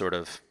is the sort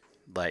of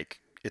like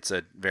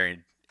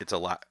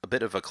a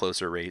bit of a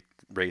closer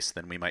race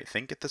than we might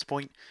think at this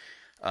point.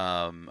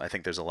 I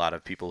think there's a lot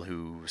of people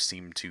who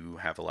seem to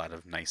have a lot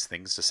of nice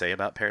things to say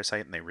about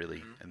Parasite, and they really,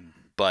 Hmm.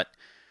 but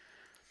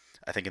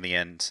I think in the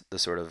end, the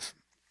sort of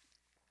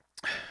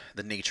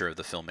the nature of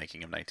the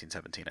filmmaking of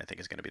 1917, I think,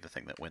 is going to be the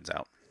thing that wins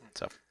out.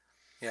 So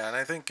Yeah, and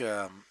I think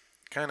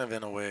kind of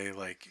in a way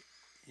like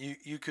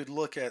you could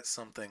look at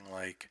something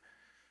like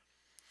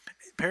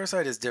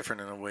Parasite is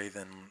different in a way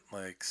than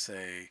like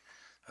say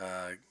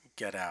uh,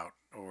 Get Out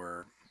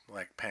or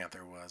like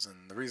Panther was,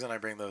 and the reason I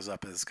bring those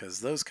up is because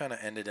those kind of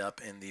ended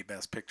up in the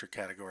Best Picture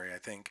category. I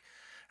think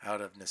out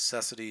of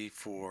necessity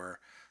for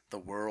the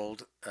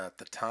world at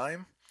the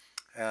time,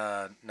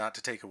 not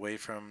to take away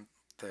from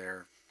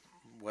their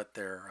what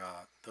their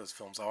those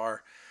films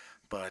are,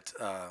 but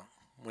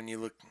when you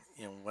look,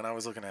 when I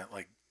was looking at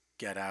like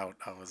Get Out,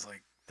 I was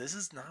like, this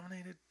is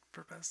nominated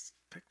for Best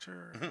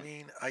Picture. I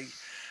mean,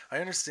 I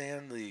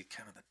understand the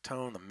kind of the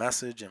tone, the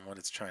message, and what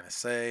it's trying to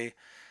say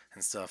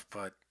and stuff,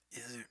 but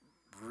is it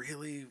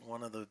really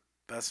one of the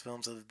best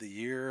films of the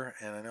year?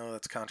 And I know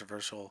that's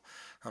controversial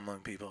among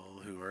people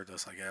who are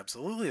just like,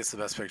 absolutely, it's the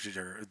best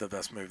picture, the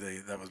best movie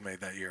that was made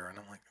that year. And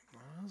I'm like,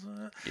 was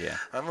it? yeah,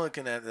 I'm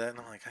looking at that and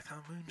I'm like, I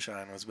thought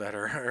Moonshine was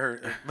better.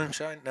 Or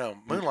Moonshine? No,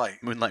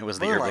 Moonlight. Moonlight was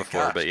the year Moonlight,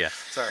 before, but gosh. yeah,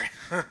 Sorry.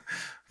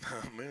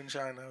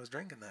 Moonshine, I was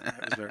drinking that.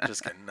 It was better.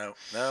 Just kidding. No,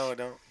 no, I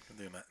don't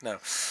do that.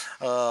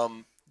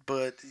 No.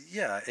 But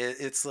yeah,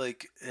 it's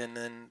like, and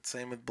then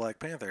same with Black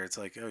Panther. It's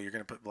like, oh, you're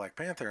going to put Black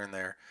Panther in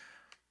there.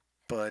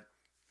 But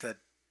that,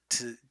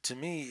 to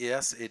me,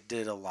 yes, it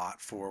did a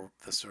lot for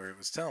the story it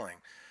was telling.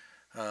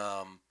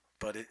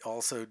 But it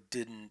also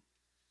didn't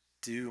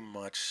do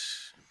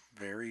much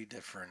very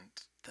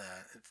different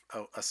that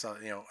aside,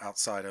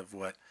 outside of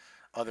what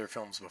other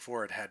films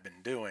before it had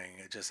been doing.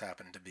 It just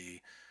happened to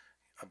be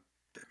a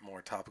bit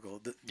more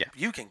topical. yeah.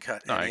 You can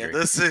cut No, I any of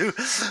agree. this too,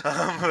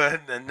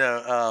 but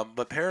no.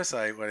 But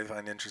Parasite, what I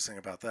find interesting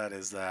about that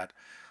is that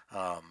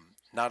um,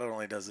 not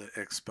only does it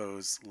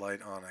expose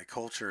light on a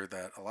culture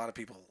that a lot of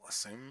people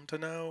assume to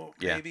know,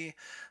 Yeah, maybe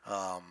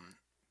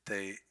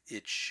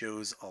it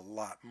shows a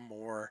lot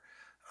more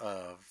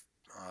of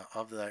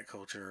that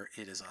culture.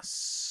 It is a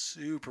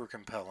super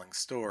compelling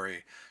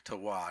story to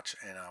watch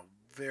and a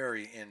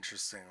very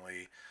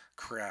interestingly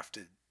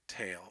crafted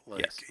tale.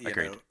 Like yes,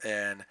 agreed.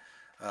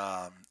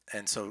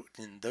 and so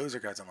in those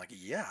regards, I'm like,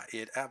 yeah,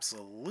 it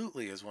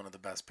absolutely is one of the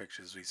best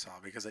pictures we saw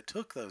because it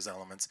took those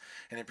elements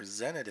and it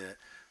presented it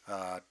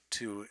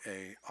to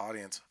a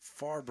audience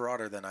far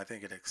broader than I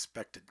think it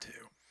expected to.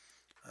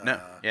 No,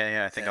 Uh,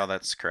 yeah, I think all and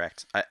that's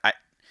correct.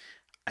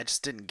 I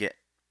just didn't get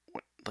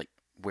like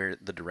where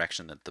the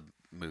direction that the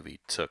movie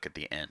took at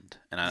the end,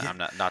 and yeah, I'm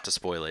not to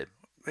spoil it.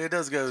 it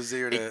does go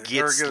zero It to, or it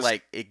gets goes,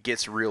 like it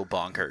gets real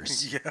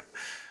bonkers. yeah,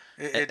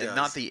 it And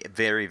not does. the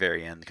very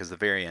end, because the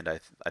very end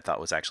I thought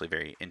was actually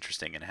very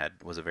interesting and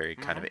was a very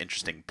kind of Hmm.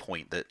 interesting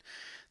point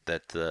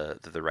that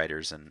the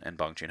writers and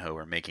Bong Joon Ho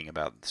were making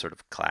about sort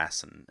of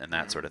class and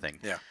that Hmm. sort of thing.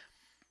 Yeah.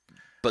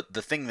 But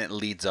the thing that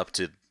leads up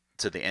to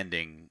the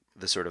ending,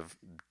 the sort of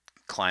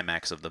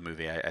climax of the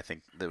movie, I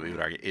think that we would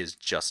Hmm. argue is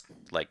just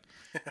like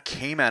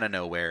came out of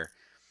nowhere,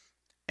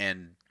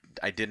 and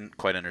I didn't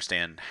quite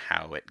understand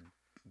how it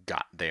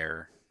got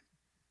there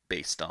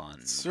based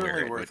on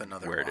Certainly worth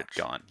another where it had watch.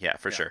 gone. Yeah,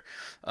 for Yeah. sure.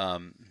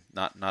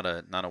 Not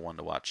a one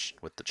to watch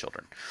with the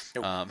children.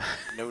 No. Um,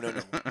 No. No.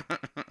 No.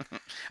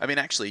 I mean,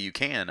 actually, you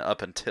can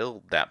up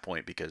until that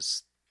point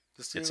because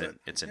Just do it.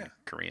 it's Yeah. in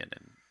Korean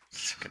and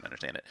you can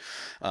understand it.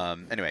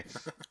 Anyway,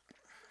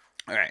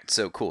 all right,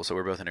 so cool. So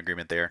we're both in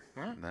agreement there.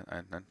 Hmm.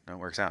 That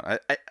works out.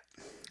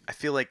 I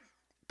feel like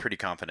pretty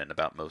confident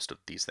about most of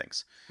these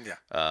things. Yeah.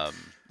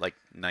 Like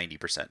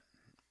 90%.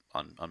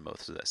 on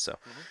most of this. So,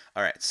 Hmm.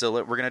 all right.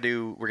 So we're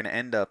gonna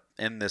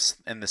end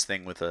this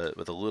thing with a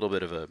little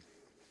bit of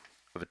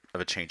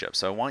a change up.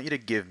 So I want you to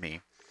give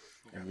me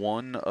Okay.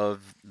 one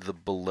of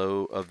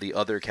the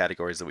other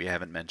categories that we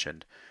haven't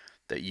mentioned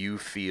that you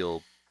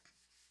feel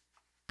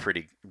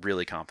pretty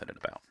really confident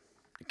about.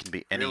 It can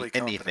be Really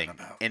confident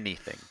about.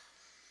 anything,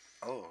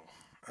 Oh.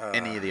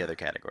 any of the other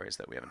categories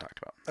that we haven't talked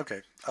about.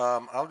 Okay.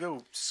 I'll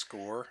go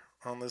score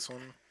on this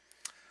one.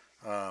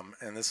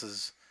 And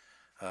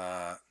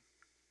uh,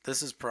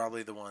 this is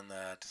probably the one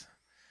that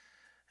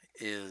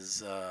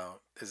is a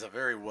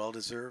very well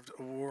deserved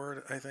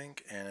award, I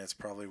think, and it's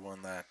probably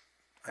one that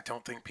I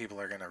don't think people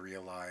are going to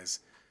realize.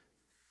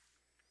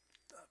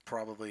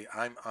 Probably,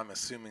 I'm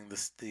assuming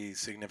the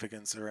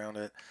significance around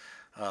it.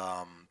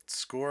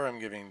 Score I'm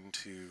giving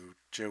to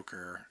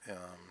Joker.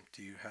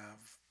 Do you have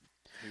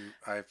who?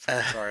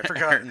 Sorry, I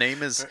forgot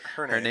her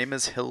her name. name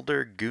is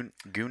Hildur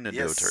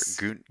Yes,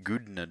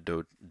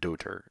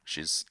 Gudnadottir.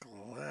 She's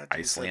glad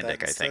you said that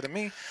Icelandic, I instead think. of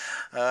me.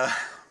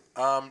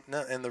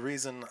 No, and the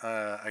reason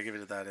I give it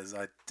to that is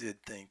I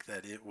did think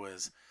that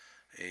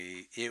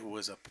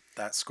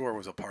that score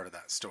was a part of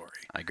that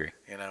story. I agree.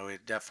 You know,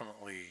 it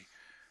definitely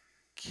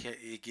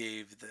it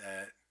gave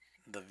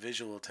the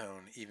visual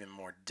tone even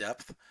more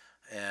depth,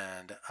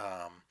 and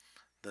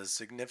the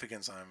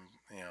significance I'm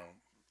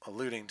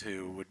alluding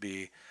to would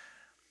be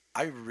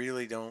I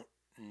really don't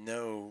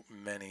know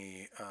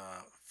many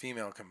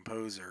female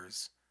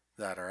composers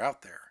that are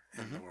out there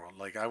in Hmm. the world.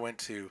 Like I went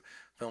to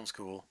film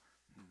school,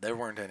 there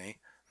weren't any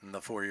in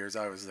the 4 years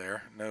I was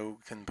there. No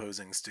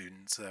composing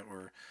students that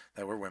were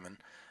women,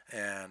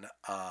 and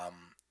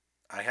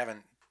I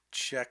haven't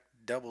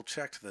double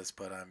checked this,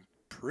 but I'm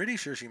pretty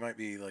sure she might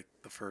be like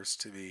the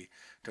first to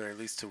at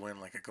least to win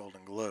like a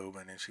Golden Globe,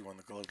 and then she won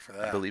the Globe for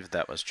I that. believe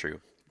that was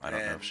true. I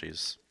don't know if And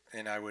she's.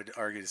 I would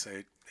argue to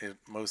say it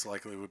most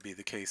likely would be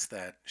the case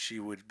that she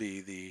would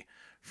be the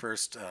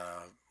first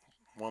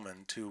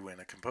woman to win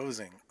a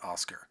composing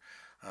Oscar,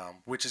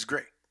 which is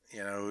great.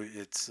 You know,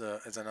 it's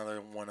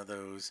another one of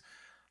those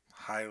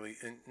highly.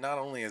 And not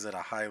only is it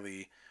a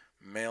highly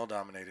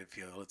male-dominated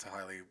field, it's a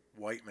highly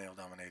white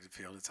male-dominated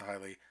field. It's a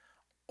highly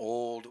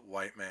old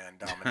white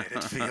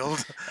man-dominated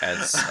field.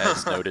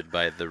 As noted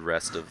by the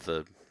rest of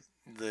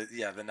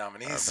The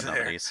nominees the there.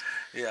 nominees.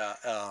 Yeah,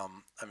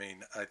 I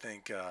mean, I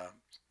think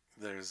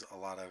there's a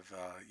lot of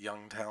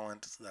young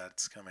talent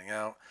that's coming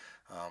out.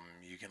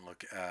 You can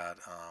look at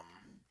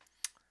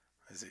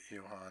is it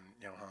Johan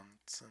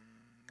Johansson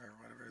or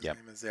whatever his Yep,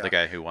 name is? the Yeah,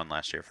 guy who won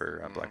last year for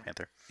hmm Black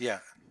Panther. yeah,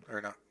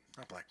 or not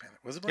Black Panther.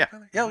 Was it Yeah. Black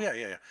Panther? Yeah, Hmm. oh,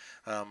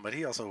 yeah. But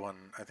he also won.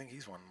 I think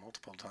he's won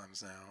multiple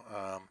times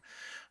now.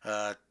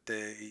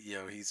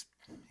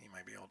 He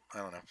might be old. I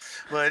don't know,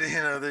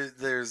 but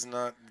there's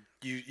not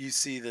you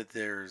see that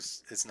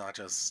it's not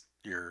just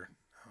your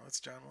it's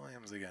John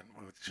Williams again,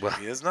 which Well,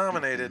 he is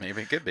nominated,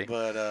 maybe it could be.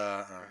 but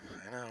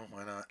I know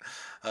why not.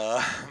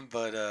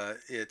 But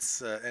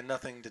it's and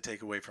nothing to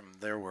take away from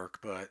their work,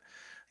 but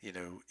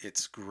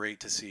it's great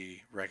to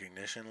see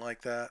recognition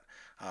like that.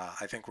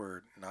 I think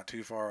we're not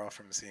too far off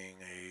from seeing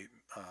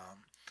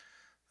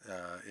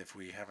if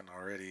we haven't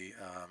already,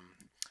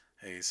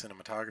 a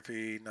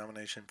cinematography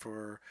nomination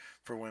for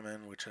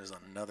women, which is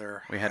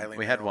another highly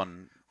We had male.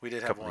 one We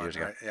did a have couple of one, years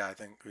ago. right? Yeah, I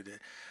think we did.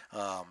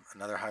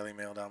 Another highly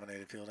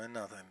male-dominated field, and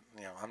nothing.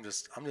 I'm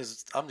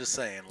just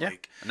saying, Yeah.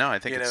 like, No, I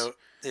think you it's know,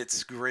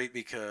 it's great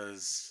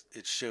because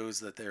it shows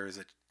that there is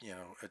a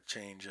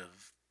change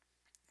of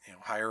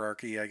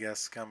hierarchy, I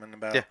guess, coming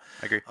yeah. about.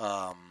 I agree.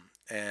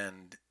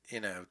 And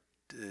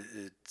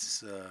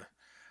it's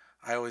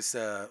I always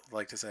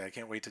like to say I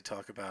can't wait to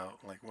talk about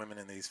like women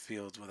in these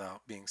fields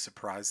without being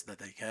surprised that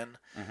they can.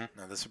 Hmm.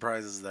 Now the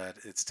surprise is that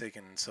it's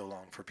taken so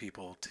long for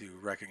people to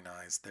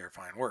recognize their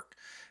fine work,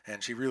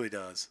 and she really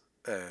does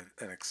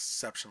an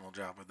exceptional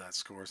job with that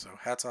score. So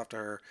hats off to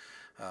her.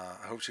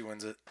 I hope she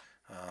wins it.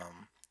 I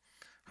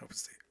hope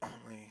it's the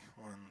only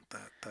one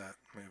that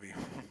movie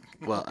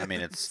Well, I mean,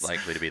 it's wins.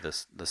 likely to be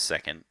the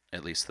second,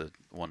 at least the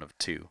one of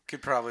two.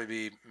 Could probably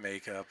be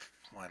makeup.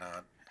 Why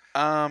not?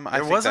 I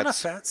There think wasn't a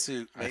that's. fat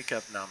suit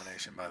makeup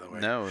nomination, by the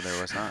way. No,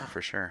 there was not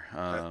for sure.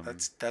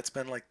 That's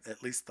been like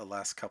at least the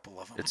last couple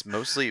of them. It's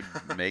mostly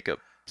makeup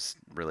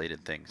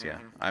related things. Yeah,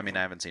 Hmm. I mean,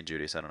 I haven't seen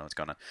Judy, so I don't know what's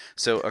going on.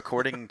 So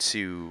according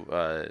to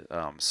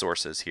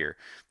sources here,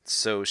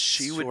 so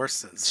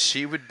Sources.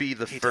 she would be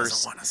the He doesn't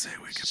first. want to say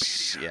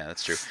Wikipedia. Yeah,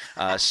 that's true.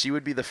 She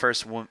would be the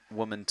first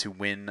woman to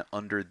win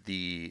under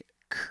the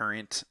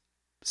current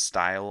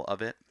style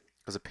of it,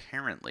 because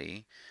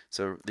apparently,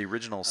 so the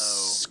original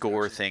Oh,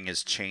 score gotcha. thing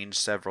has changed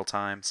several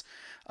times.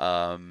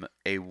 A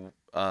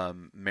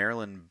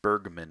Marilyn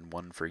Bergman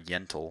won for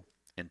Yentl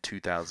in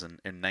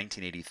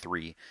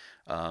 1983,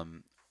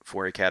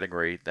 for a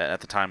category that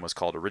at the time was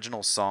called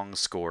Original Song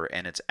Score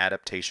and its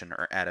Adaptation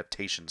or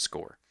Adaptation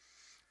Score.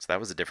 So that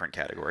was a different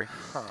category.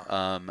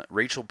 Huh.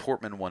 Rachel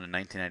Portman won in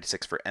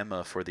 1996 for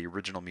Emma for the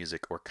original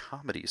music or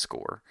comedy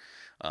score,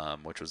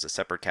 which was a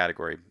separate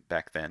category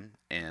back then,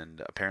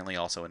 and apparently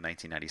also in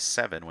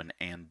 1997 when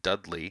Anne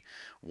Dudley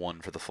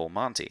won for The Full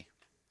Monty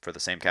for the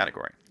same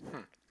category.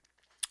 Hmm.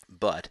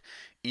 But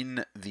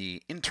in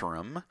the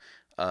interim,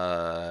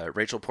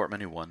 Rachel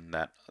Portman, who won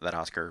that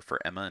Oscar for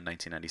Emma in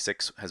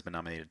 1996, has been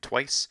nominated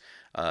twice.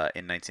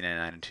 In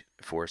 1999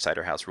 for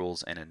Cider House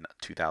Rules, and in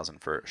 2000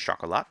 for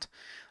Chocolat.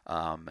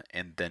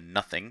 And then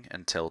nothing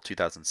until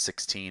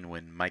 2016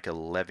 when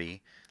Michael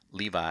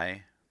Levi,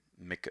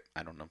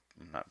 I don't know,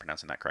 I'm not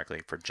pronouncing that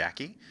correctly, for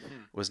Jackie,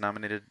 was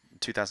nominated in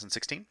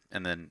 2016,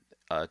 and then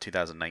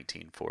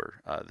 2019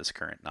 for this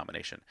current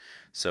nomination.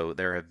 So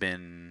there have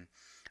been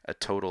a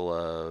total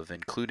of,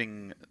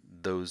 including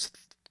those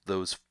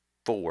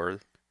four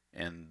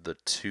and the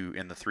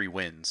three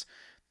wins,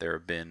 there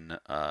have been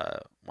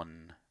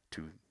one,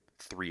 two,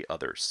 three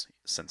others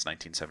since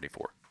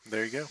 1974.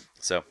 There you go.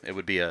 So it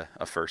would be a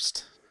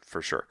first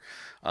for sure.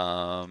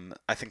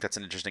 I think that's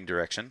an interesting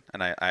direction,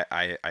 and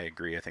I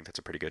agree. I think that's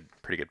a pretty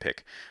good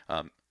pick.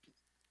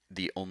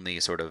 The only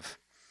sort of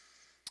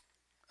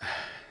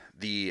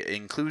the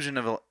inclusion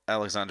of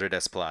Alexandre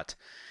Desplat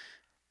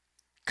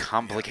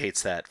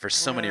complicates that for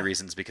so many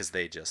reasons, because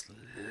they just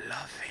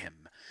love him.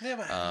 Yeah,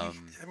 but I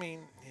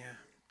mean, yeah.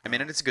 I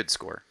mean, and it's a good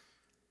score.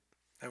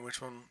 And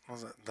which one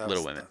was it?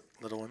 Little Women.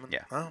 Little Women.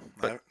 Yeah. Oh,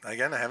 but,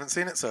 again, I haven't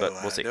seen it, so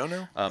we'll see. I don't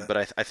know. But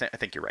I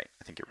think you're right.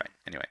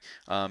 Anyway,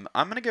 I'm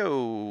gonna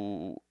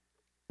go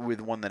with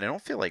one that I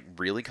don't feel like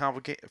really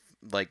complicated,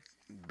 like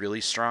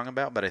really strong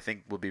about, but I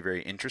think will be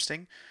very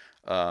interesting.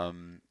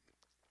 And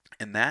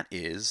that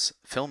is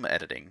film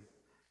editing,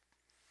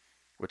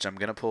 which I'm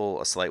gonna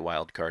pull a slight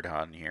wild card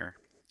on here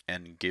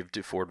and give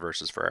to Ford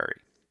versus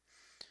Ferrari.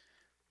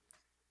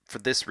 For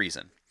this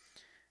reason,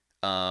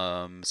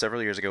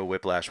 several years ago,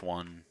 Whiplash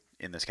won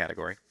in this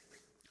category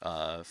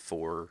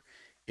for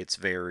its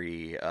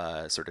very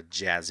sort of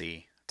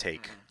jazzy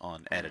take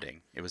on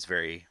editing. It was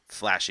very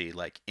flashy,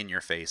 like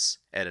in-your-face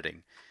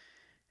editing.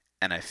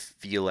 And I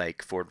feel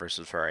like Ford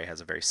versus Ferrari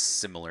has a very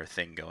similar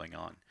thing going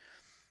on.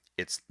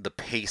 It's the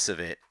pace of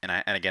it, and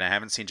again, I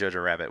haven't seen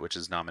Jojo Rabbit, which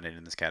is nominated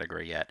in this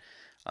category yet.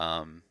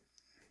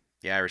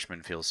 The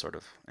Irishman feels sort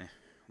of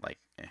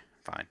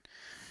fine.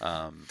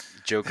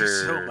 Joker.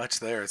 There's so much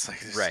there. It's like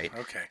right.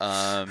 Okay.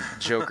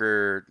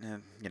 Joker.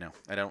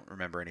 I don't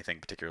remember anything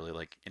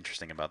particularly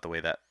interesting about the way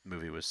that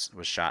movie was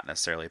shot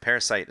necessarily.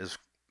 Parasite is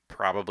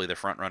probably the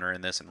front runner in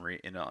this,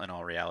 in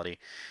all reality.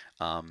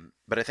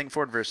 But I think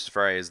Ford versus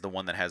Ferrari is the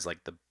one that has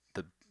the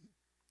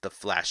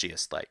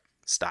flashiest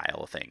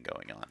style thing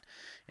going on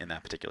in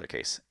that particular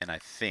case, and I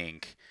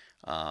think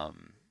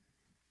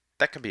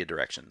that could be a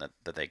direction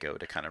that they go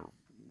to kind of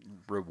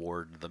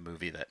reward the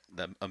movie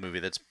a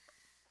movie that's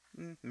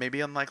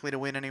maybe unlikely to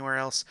win anywhere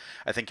else.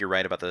 I think you're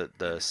right about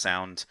the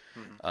sound.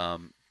 I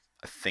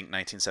think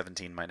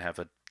 1917 might have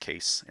a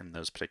case in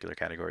those particular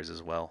categories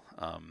as well.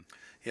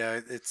 Yeah,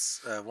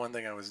 it's one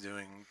thing I was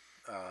doing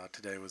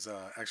today was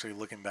actually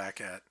looking back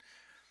at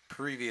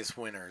previous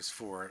winners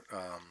for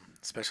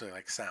especially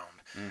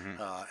sound,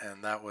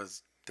 and that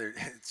was there.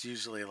 It's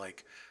usually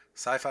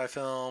sci-fi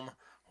film,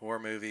 horror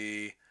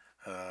movie,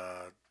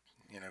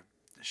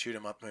 shoot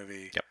 'em up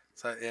movie. Yep.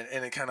 So,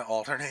 and it kind of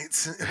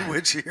alternates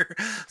which year.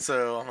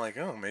 So I'm like,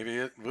 oh, maybe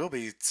it will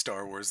be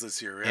Star Wars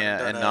this year.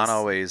 Yeah, and not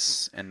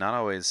always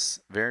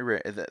very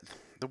rare.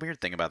 The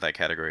weird thing about that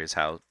category is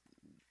how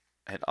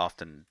it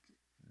often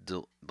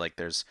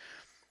there's.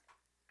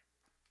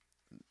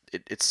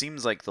 It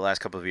seems like the last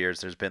couple of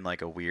years there's been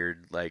a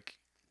weird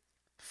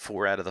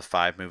 4 out of the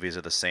 5 movies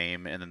are the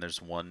same, and then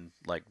there's one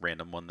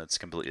random one that's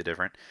completely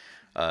different.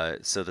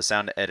 So the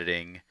sound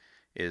editing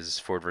is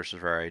Ford vs.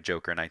 Ferrari,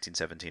 Joker,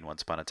 1917,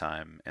 Once Upon a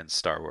Time, and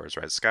Star Wars: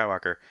 Rise of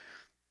Skywalker.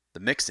 The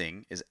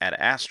mixing is Ad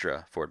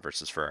Astra, Ford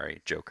vs.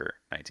 Ferrari, Joker,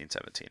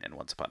 1917, and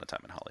Once Upon a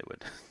Time in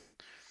Hollywood.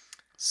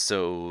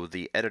 So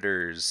the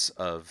editors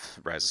of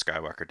Rise of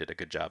Skywalker did a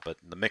good job, but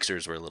the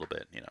mixers were a little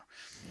bit,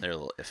 they're a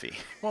little iffy.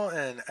 Well,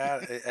 and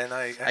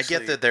I actually, I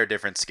get that they're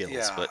different skills,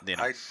 yeah, but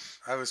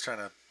I was trying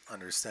to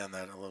understand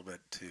that a little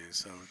bit too.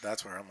 So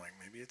that's where I'm like,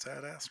 maybe it's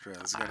Ad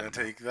Astra is going to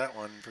take that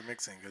one for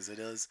mixing, because it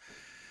does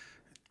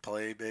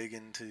play big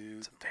into.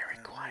 It's a very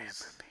quiet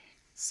movie.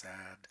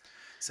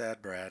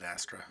 Sad Brad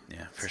Astra.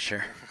 Yeah, for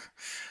sure.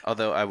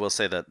 Although I will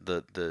say that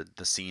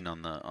the scene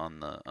on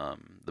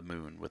the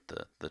moon with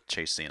the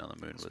chase scene on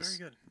the moon was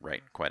very good.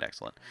 Right, quite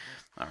excellent.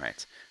 All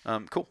right,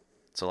 cool.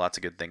 So lots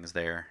of good things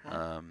there.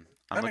 I'm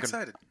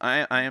excited.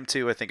 I am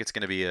too. I think it's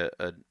going to be it's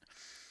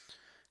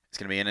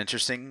going to be an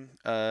interesting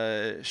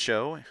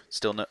show.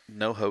 Still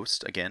no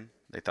host again.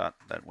 They thought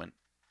that went.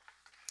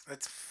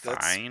 That's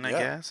fine, I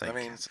guess. I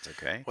mean, it's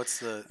okay. What's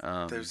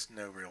the? There's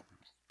no real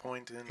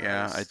point in.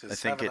 Yeah, I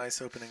just think have a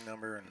nice opening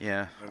number. And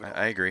yeah,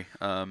 I agree.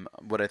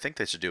 What I think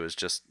they should do is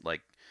just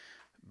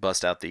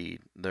bust out the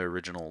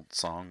original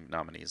song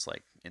nominees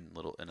in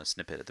a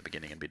snippet at the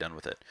begining and be done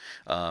with it.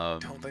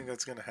 Don't think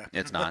that's gonna happen.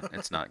 It's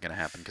not gonna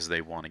happen because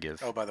they want to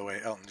give. Oh, by the way,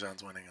 Elton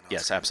John's winning an Oscar.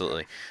 Yes,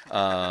 absolutely.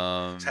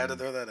 Just had to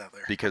throw that out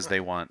there. Because they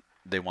want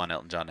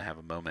Elton John to have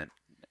a moment,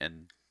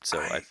 and so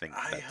I think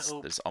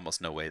there's almost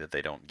no way that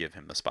they don't give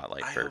him the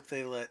spotlight. I hope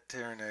they let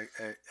Taron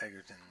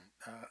Egerton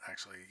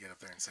actually get up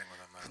there and sing with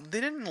him. They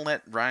didn't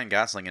let Ryan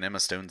Gosling and Emma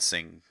Stone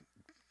sing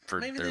for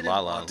Maybe their they La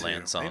didn't La want to.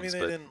 Land songs, Maybe they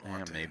but didn't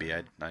want to. maybe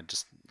I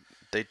just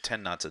they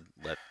tend not to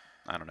let.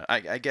 I don't know.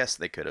 I guess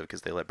they could have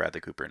because they let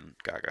Bradley Cooper and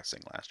Gaga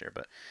sing last year,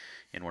 but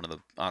in one of the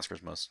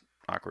Oscars' most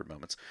awkward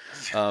moments.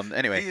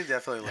 Anyway, He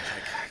definitely looked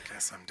like, I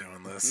guess I'm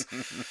doing this.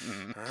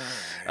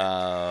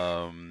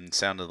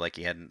 sounded like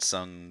he hadn't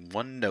sung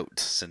one note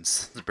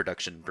since the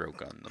production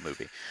broke on the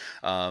movie.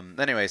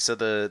 Anyway, so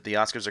the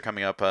Oscars are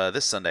coming up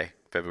this Sunday,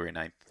 February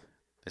 9th.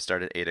 They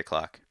start at 8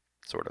 o'clock,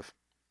 sort of.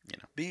 You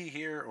know. Be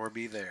here or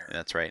be there.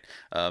 That's right.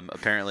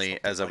 Apparently,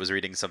 Something as I like- was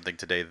reading something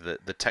today,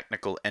 the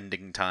technical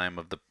ending time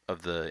of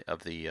the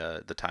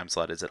time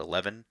slot is at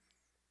 11.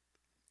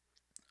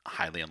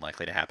 Highly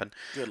unlikely to happen.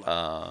 Good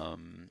luck.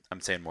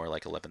 I'm saying more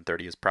like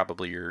 11:30 is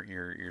probably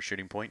your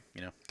shooting point.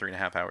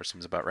 3.5 hours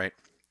seems about right.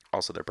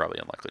 Also, they're probably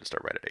unlikely to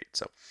start right at 8.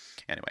 So,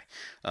 anyway,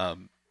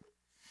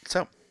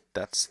 so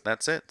that's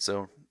it.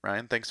 So,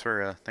 Ryan, thanks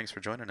for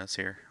joining us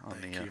here on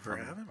Thank you for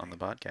having on me.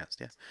 the podcast.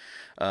 Yes,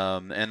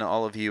 and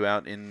all of you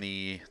out in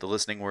the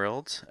listening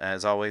world,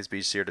 as always,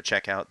 be sure to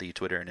check out the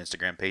Twitter and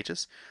Instagram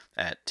pages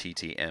at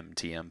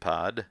TTMTM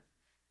Pod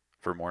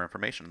for more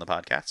information on the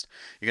podcast.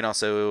 You can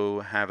also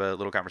have a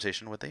little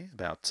conversation with me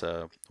about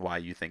why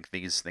you think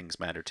these things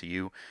matter to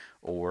you,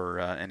 or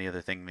any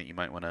other thing that you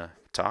might want to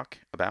talk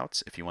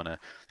about. If you want to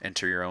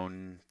enter your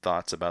own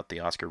thoughts about the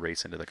Oscar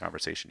race into the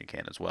conversation, you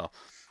can as well.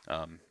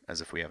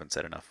 As if we haven't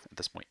said enough at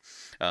this point.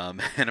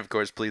 And of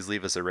course, please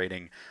leave us a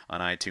rating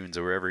on iTunes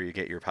or wherever you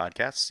get your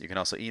podcasts. You can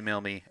also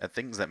email me at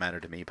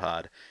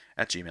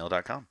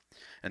thingsthatmattertomepod@gmail.com.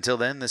 Until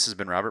then, this has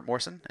been Robert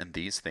Morrison, and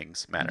These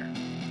Things Matter.